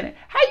 wait a minute.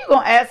 How you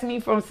going to ask me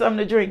for something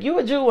to drink? You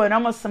a Jew and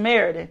I'm a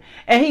Samaritan.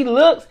 And he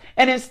looks,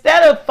 and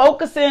instead of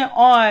focusing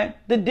on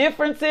the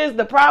differences,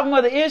 the problem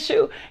or the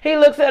issue, he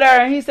looks at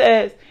her and he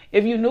says,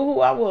 if you knew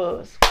who I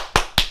was.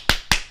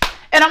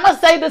 And I'm going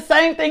to say the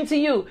same thing to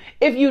you.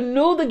 If you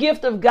knew the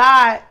gift of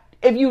God,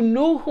 if you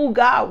knew who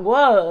God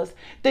was,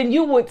 then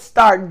you would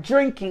start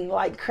drinking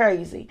like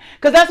crazy.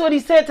 Because that's what he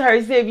said to her.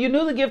 He said, if you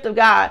knew the gift of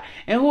God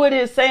and who it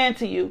is saying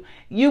to you,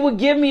 you would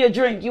give me a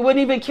drink. You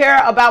wouldn't even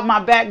care about my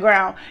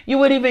background. You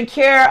wouldn't even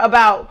care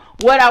about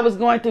what I was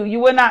going through.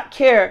 You would not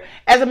care.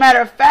 As a matter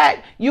of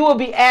fact, you will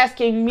be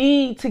asking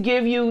me to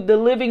give you the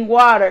living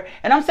water.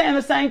 And I'm saying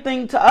the same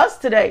thing to us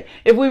today.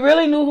 If we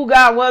really knew who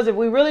God was, if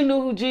we really knew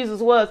who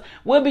Jesus was,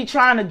 we'll be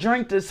trying to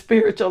drink this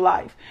spiritual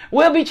life.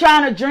 We'll be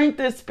trying to drink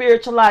this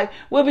spiritual life.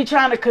 We'll be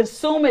trying to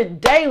consume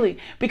it daily,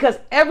 because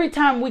every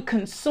time we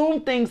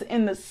consume things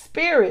in the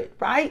spirit,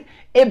 right,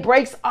 it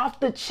breaks off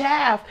the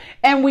chaff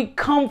and we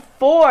come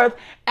forth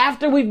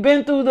after we've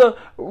been through the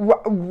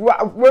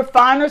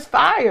refiner's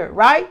fire,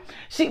 right?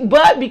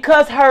 But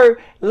because her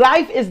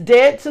life is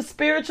dead to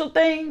spiritual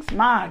things,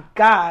 my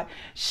God,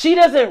 she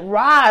doesn't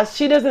rise.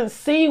 She doesn't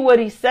see what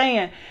he's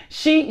saying.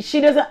 She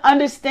doesn't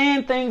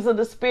understand things of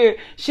the spirit.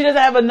 She doesn't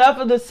have enough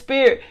of the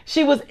spirit.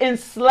 She was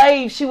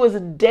enslaved. She was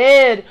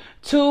dead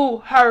to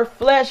her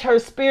flesh. Her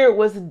spirit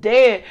was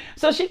dead.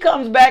 So she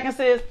comes back and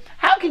says,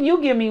 how can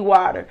you give me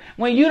water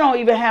when you don't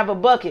even have a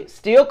bucket?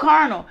 Still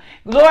carnal.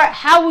 Lord,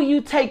 how will you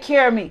take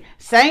care of me?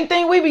 Same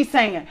thing we be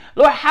saying.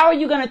 Lord, how are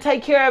you going to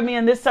take care of me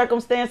in this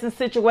circumstance and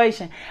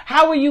situation?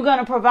 How are you going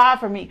to provide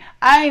for me?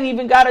 I ain't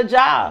even got a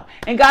job.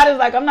 And God is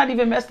like, I'm not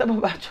even messed up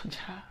about your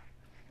job.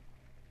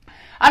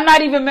 I'm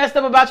not even messed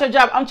up about your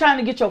job. I'm trying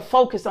to get your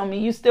focus on me.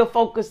 You still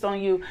focused on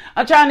you.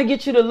 I'm trying to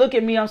get you to look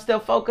at me. I'm still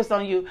focused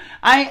on you.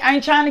 I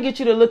ain't trying to get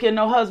you to look at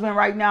no husband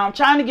right now. I'm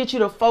trying to get you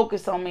to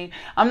focus on me.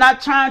 I'm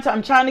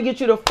trying to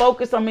get you to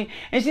focus on me.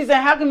 And she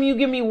said, how come you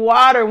give me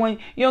water when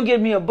you don't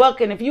give me a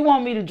bucket? And if you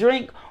want me to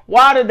drink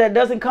water that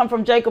doesn't come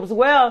from Jacob's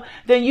well,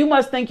 then you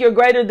must think you're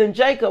greater than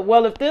Jacob.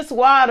 Well, if this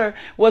water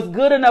was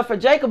good enough for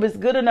Jacob, it's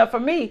good enough for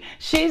me.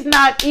 She's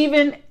not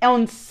even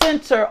on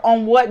center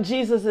on what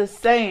Jesus is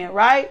saying,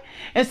 right?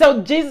 And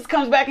so Jesus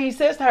comes back and he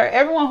says to her,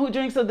 everyone who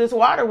drinks of this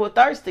water will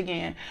thirst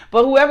again.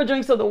 But whoever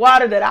drinks of the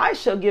water that I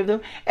shall give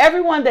them,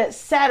 everyone that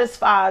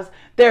satisfies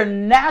their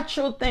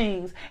natural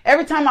things.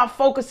 Every time I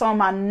focus on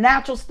my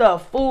natural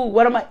stuff, food,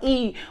 what I'm going to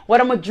eat, what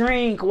I'm going to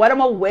drink, what I'm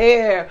going to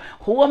wear,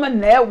 who I'm going to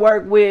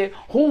network with,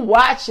 who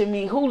watching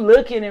me, who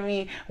looking at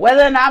me,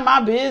 whether or not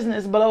my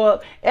business blow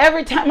up.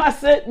 Every time I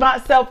set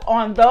myself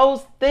on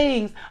those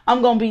things,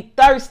 I'm going to be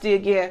thirsty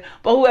again.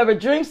 But whoever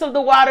drinks of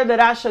the water that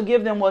I shall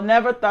give them will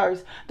never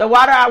thirst. The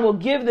water I will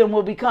give them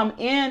will become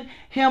in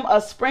him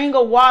a spring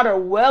of water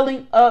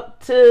welling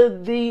up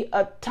to the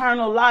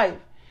eternal life.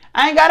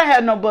 I ain't got to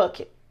have no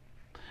bucket.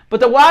 But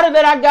the water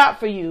that I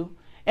got for you,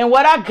 and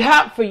what I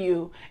got for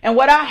you, and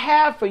what I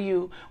have for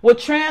you will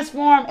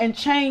transform and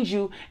change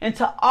you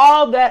into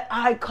all that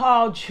I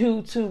called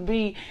you to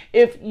be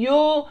if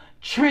you'll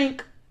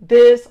drink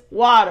this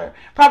water.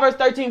 Proverbs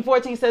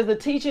 13:14 says, the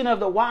teaching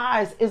of the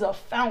wise is a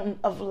fountain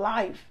of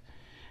life.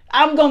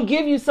 I'm going to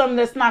give you something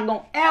that's not going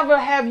to ever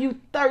have you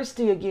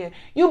thirsty again.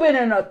 You've been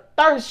in a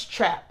thirst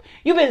trap.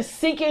 You've been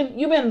seeking,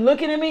 you've been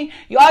looking at me.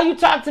 All you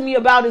talk to me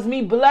about is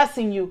me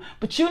blessing you.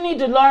 But you need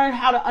to learn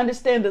how to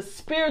understand the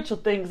spiritual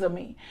things of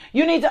me.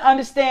 You need to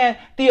understand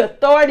the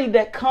authority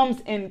that comes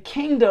in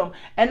kingdom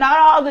and not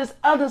all this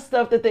other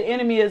stuff that the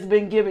enemy has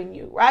been giving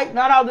you, right?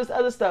 Not all this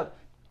other stuff.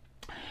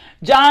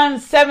 John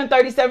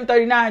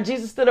 7:37-39,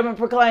 Jesus stood up and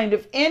proclaimed,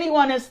 if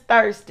anyone is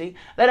thirsty,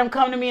 let him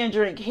come to me and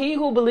drink. He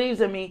who believes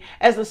in me,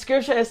 as the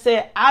scripture has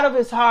said, out of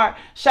his heart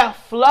shall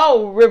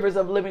flow rivers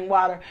of living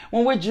water.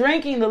 When we're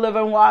drinking the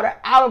living water,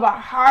 out of our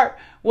heart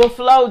will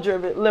flow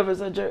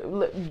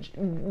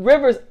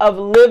rivers of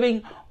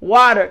living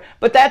water.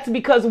 But that's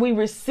because we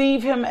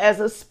receive him as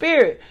a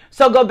spirit.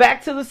 So go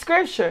back to the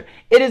scripture.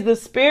 It is the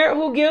spirit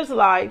who gives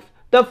life.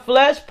 The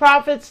flesh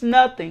profits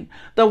nothing.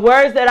 The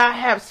words that I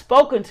have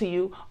spoken to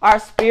you are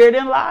spirit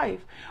and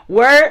life.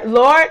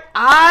 Lord,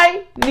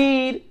 I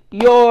need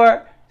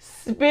your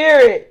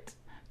spirit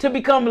to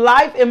become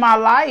life in my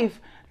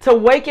life, to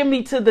waken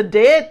me to the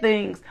dead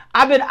things.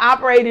 I've been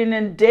operating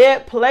in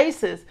dead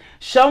places.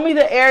 Show me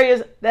the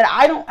areas that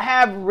I don't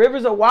have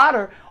rivers of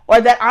water or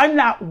that I'm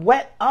not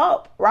wet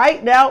up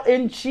right now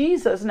in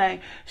Jesus' name.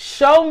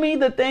 Show me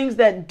the things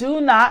that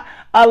do not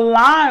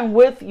align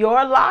with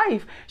your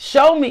life.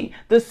 Show me.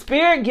 The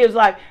Spirit gives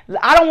life.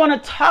 I don't want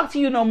to talk to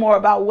you no more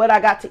about what I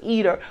got to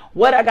eat or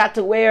what I got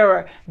to wear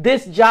or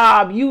this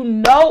job. You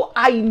know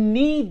I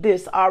need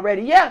this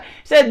already. Yeah,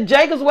 said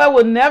Jacob's well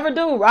will never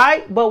do,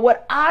 right? But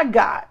what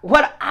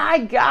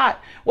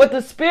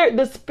the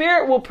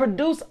Spirit will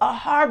produce a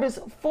harvest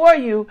for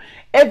you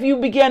if you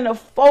begin to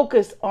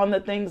focus on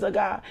the things of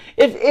God.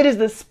 If it is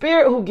the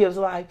Spirit who gives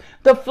life,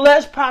 the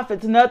flesh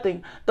profits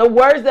nothing. The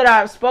words that I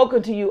have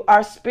spoken to you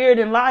are spirit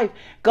and life.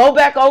 Go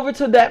back over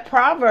to that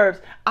Proverbs.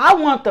 I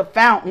want the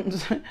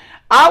fountains.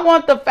 I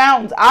want the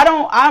fountains. I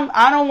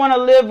don't want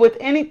to live with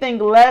anything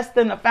less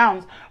than the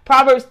fountains.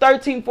 Proverbs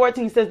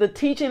 13:14 says, the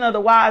teaching of the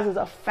wise is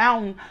a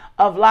fountain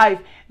of life.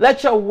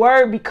 Let your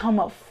word become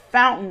a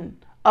fountain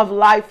of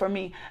life for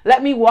me.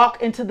 Let me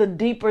walk into the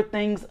deeper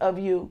things of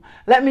you.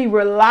 Let me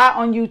rely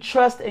on you,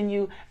 trust in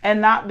you,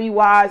 and not be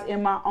wise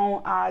in my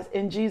own eyes,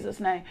 in Jesus'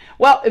 name.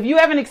 Well, if you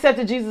haven't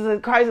accepted Jesus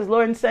as Christ as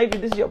Lord and Savior,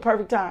 this is your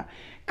perfect time.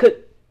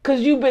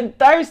 Because you've been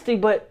thirsty,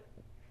 but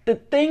the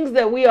things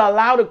that we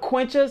allow to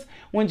quench us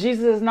when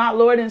Jesus is not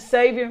Lord and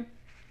Savior,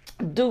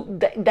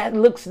 that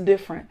looks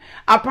different.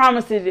 I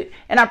promise it,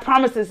 and I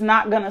promise it's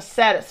not going to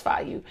satisfy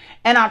you,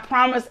 and I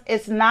promise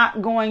it's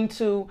not going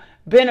to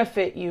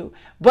benefit you.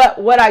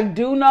 But what I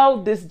do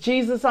know, this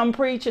Jesus I'm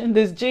preaching,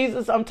 this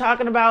Jesus I'm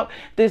talking about,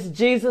 this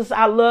Jesus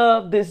I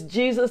love, this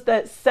Jesus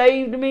that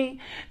saved me,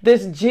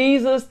 this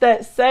Jesus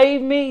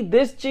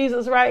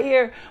right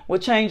here will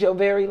change your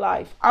very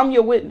life. I'm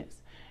your witness.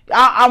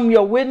 I'm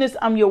your witness.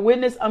 I'm your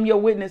witness. I'm your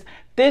witness.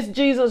 This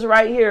Jesus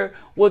right here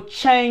will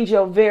change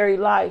your very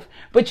life.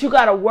 But you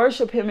got to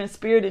worship him in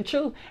spirit and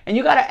truth. And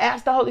you got to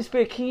ask the Holy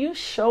Spirit, can you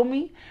show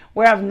me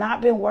where I've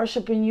not been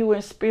worshiping you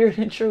in spirit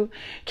and truth?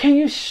 Can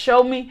you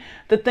show me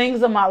the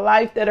things of my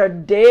life that are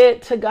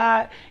dead to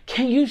God?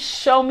 Can you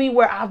show me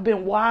where I've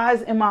been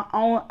wise in my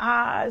own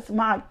eyes?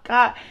 My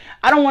God,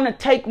 I don't want to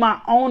take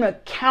my own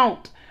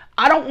account.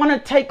 I don't want to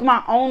take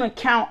my own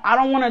account. I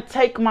don't want to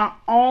take my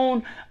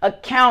own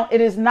account. It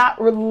is not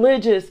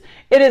religious.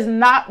 It is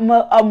not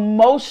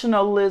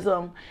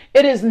emotionalism.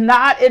 It is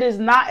not.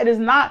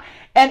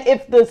 And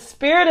if the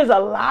Spirit is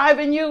alive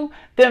in you,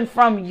 then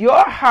from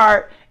your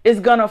heart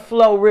is going to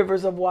flow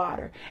rivers of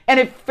water. And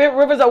if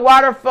rivers of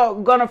water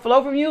going to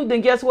flow from you,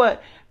 then guess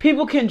what?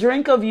 People can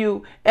drink of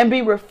you and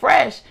be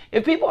refreshed.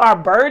 If people are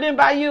burdened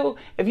by you,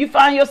 if you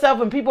find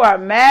yourself and people are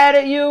mad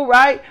at you,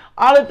 right?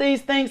 All of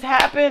these things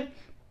happen.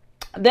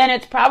 Then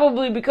it's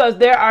probably because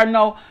there are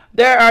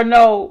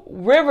no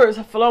rivers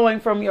flowing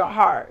from your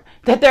heart.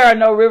 That there are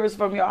no rivers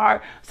from your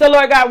heart. So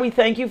Lord God, we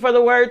thank you for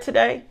the word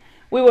today.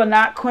 We will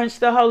not quench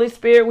the Holy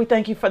Spirit. We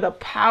thank you for the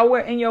power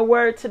in your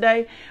word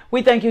today.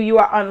 We thank you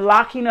are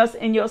unlocking us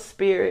in your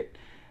spirit.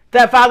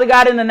 That Father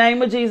God, in the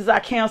name of Jesus, I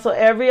cancel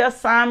every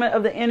assignment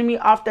of the enemy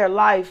off their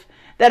life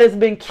that has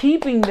been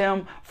keeping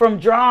them from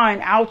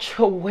drawing out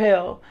your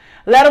well.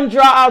 Let them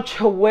draw out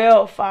your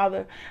well,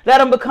 Father. Let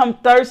them become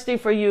thirsty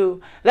for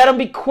you. Let them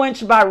be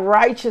quenched by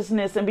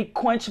righteousness and be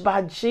quenched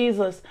by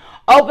Jesus.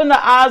 Open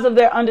the eyes of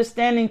their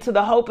understanding to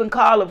the hope and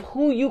call of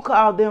who you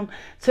called them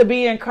to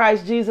be in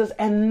Christ Jesus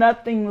and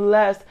nothing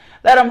less.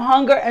 Let them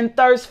hunger and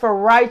thirst for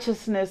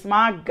righteousness.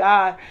 My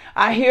God,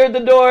 I hear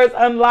the doors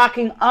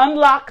unlocking.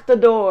 Unlock the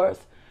doors.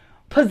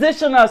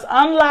 Position us.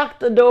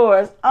 Unlock the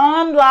doors.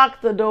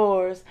 Unlock the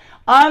doors.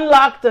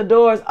 Unlock the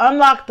doors.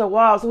 Unlock the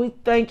walls. We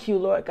thank you,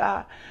 Lord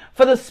God.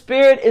 For the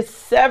Spirit is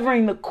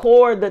severing the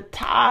cord, the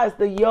ties,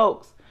 the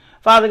yokes.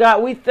 Father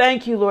God, we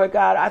thank you, Lord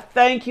God. I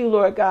thank you,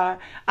 Lord God.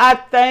 I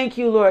thank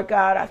you, Lord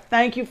God. I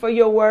thank you for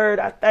your word.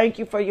 I thank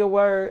you for your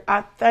word.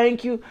 I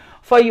thank you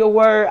for your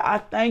word. I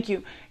thank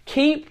you.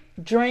 Keep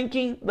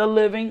drinking the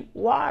living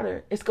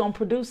water. It's going to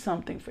produce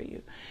something for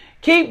you.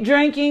 Keep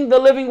drinking the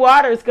living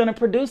water. It's going to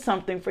produce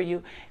something for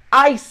you.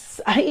 I'm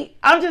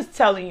just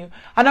telling you.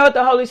 I know what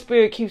the Holy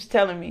Spirit keeps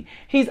telling me.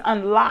 He's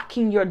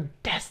unlocking your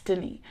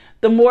destiny.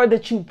 The more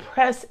that you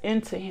press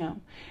into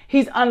him,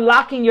 he's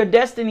unlocking your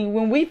destiny.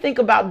 When we think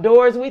about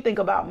doors, we think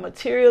about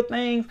material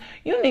things.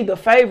 You need the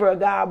favor of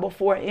God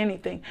before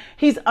anything.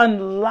 He's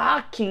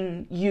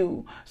unlocking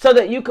you so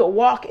that you could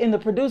walk in the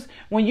produce.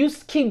 When you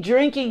keep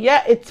drinking,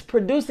 yeah, it's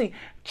producing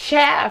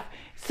chaff.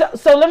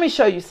 So let me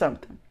show you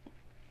something.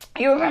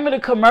 You remember the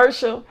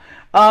commercial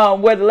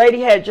where the lady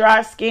had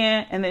dry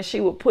skin and then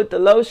she would put the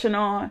lotion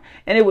on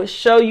and it would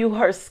show you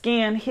her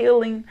skin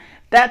healing?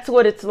 That's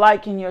what it's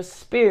like in your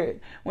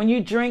spirit. When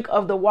you drink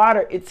of the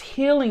water, it's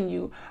healing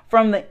you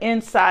from the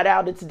inside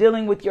out. It's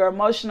dealing with your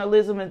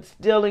emotionalism. It's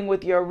dealing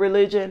with your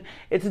religion.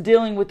 It's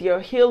dealing with your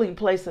healing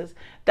places.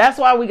 That's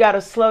why we got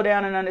to slow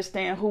down and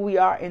understand who we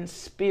are in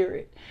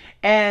spirit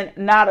and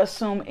not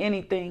assume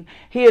anything.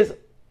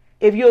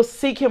 If you'll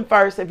seek him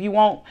first, if you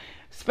won't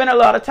spend a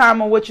lot of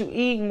time on what you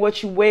eat and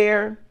what you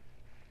wear,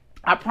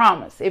 I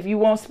promise. If you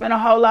won't spend a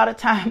whole lot of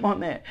time on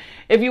that,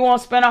 if you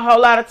won't spend a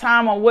whole lot of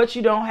time on what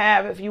you don't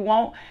have, if you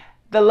won't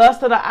the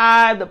lust of the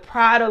eye, the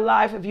pride of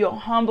life, if you'll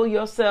humble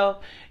yourself,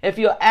 if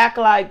you'll act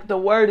like the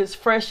word is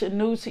fresh and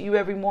new to you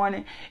every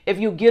morning, if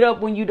you get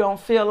up when you don't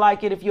feel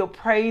like it, if you'll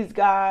praise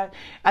God.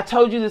 I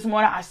told you this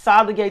morning, I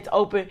saw the gates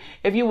open.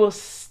 If you will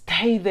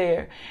stay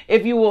there,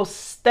 if you will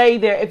stay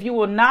there, if you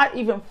will not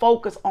even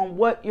focus on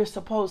what you're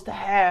supposed to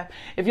have,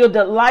 if you'll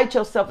delight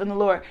yourself in the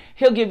Lord,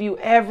 he'll give you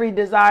every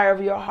desire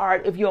of your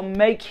heart. If you'll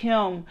make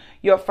him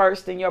your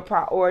first and your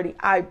priority,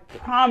 I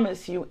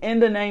promise you in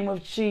the name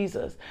of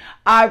Jesus,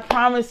 I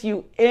promise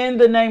you in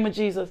the name of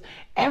Jesus,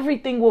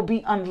 everything will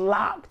be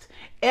unlocked.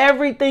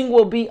 Everything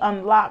will be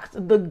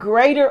unlocked. The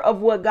greater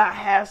of what God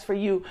has for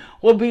you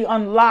will be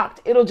unlocked.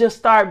 It'll just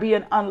start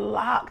being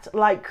unlocked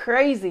like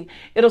crazy.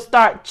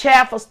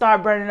 Chaff will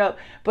start burning up,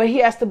 but he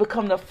has to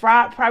become the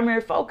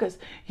primary focus.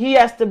 You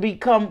have to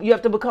become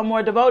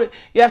more devoted.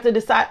 You have to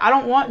decide, I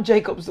don't want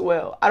Jacob's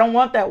well. I don't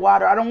want that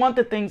water. I don't want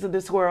the things of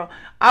this world.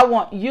 I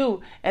want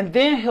you. And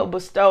then he'll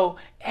bestow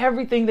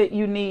everything that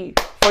you need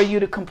for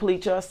you to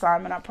complete your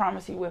assignment. I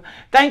promise you will.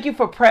 Thank you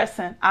for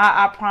pressing.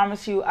 I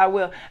promise you I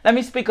will. Let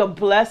me speak a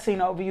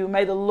blessing over you.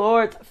 May the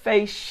Lord's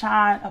face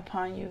shine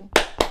upon you.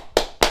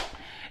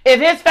 If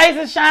his face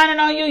is shining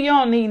on you, you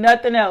don't need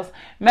nothing else.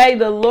 May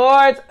the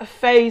Lord's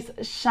face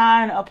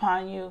shine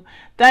upon you.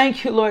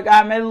 Thank you, Lord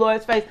God. May the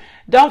Lord's face.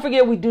 Don't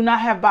forget, we do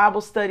not have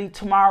Bible study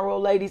tomorrow,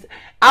 ladies.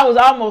 I was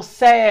almost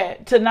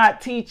sad to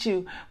not teach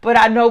you, but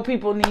I know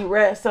people need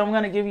rest, so I'm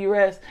going to give you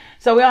rest.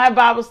 So we don't have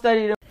Bible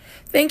study.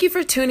 Thank you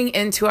for tuning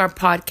into our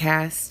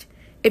podcast.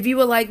 If you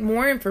would like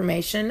more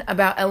information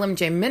about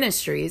LMJ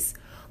Ministries,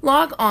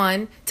 log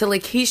on to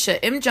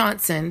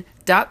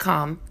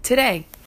LakeishaMJohnson.com today.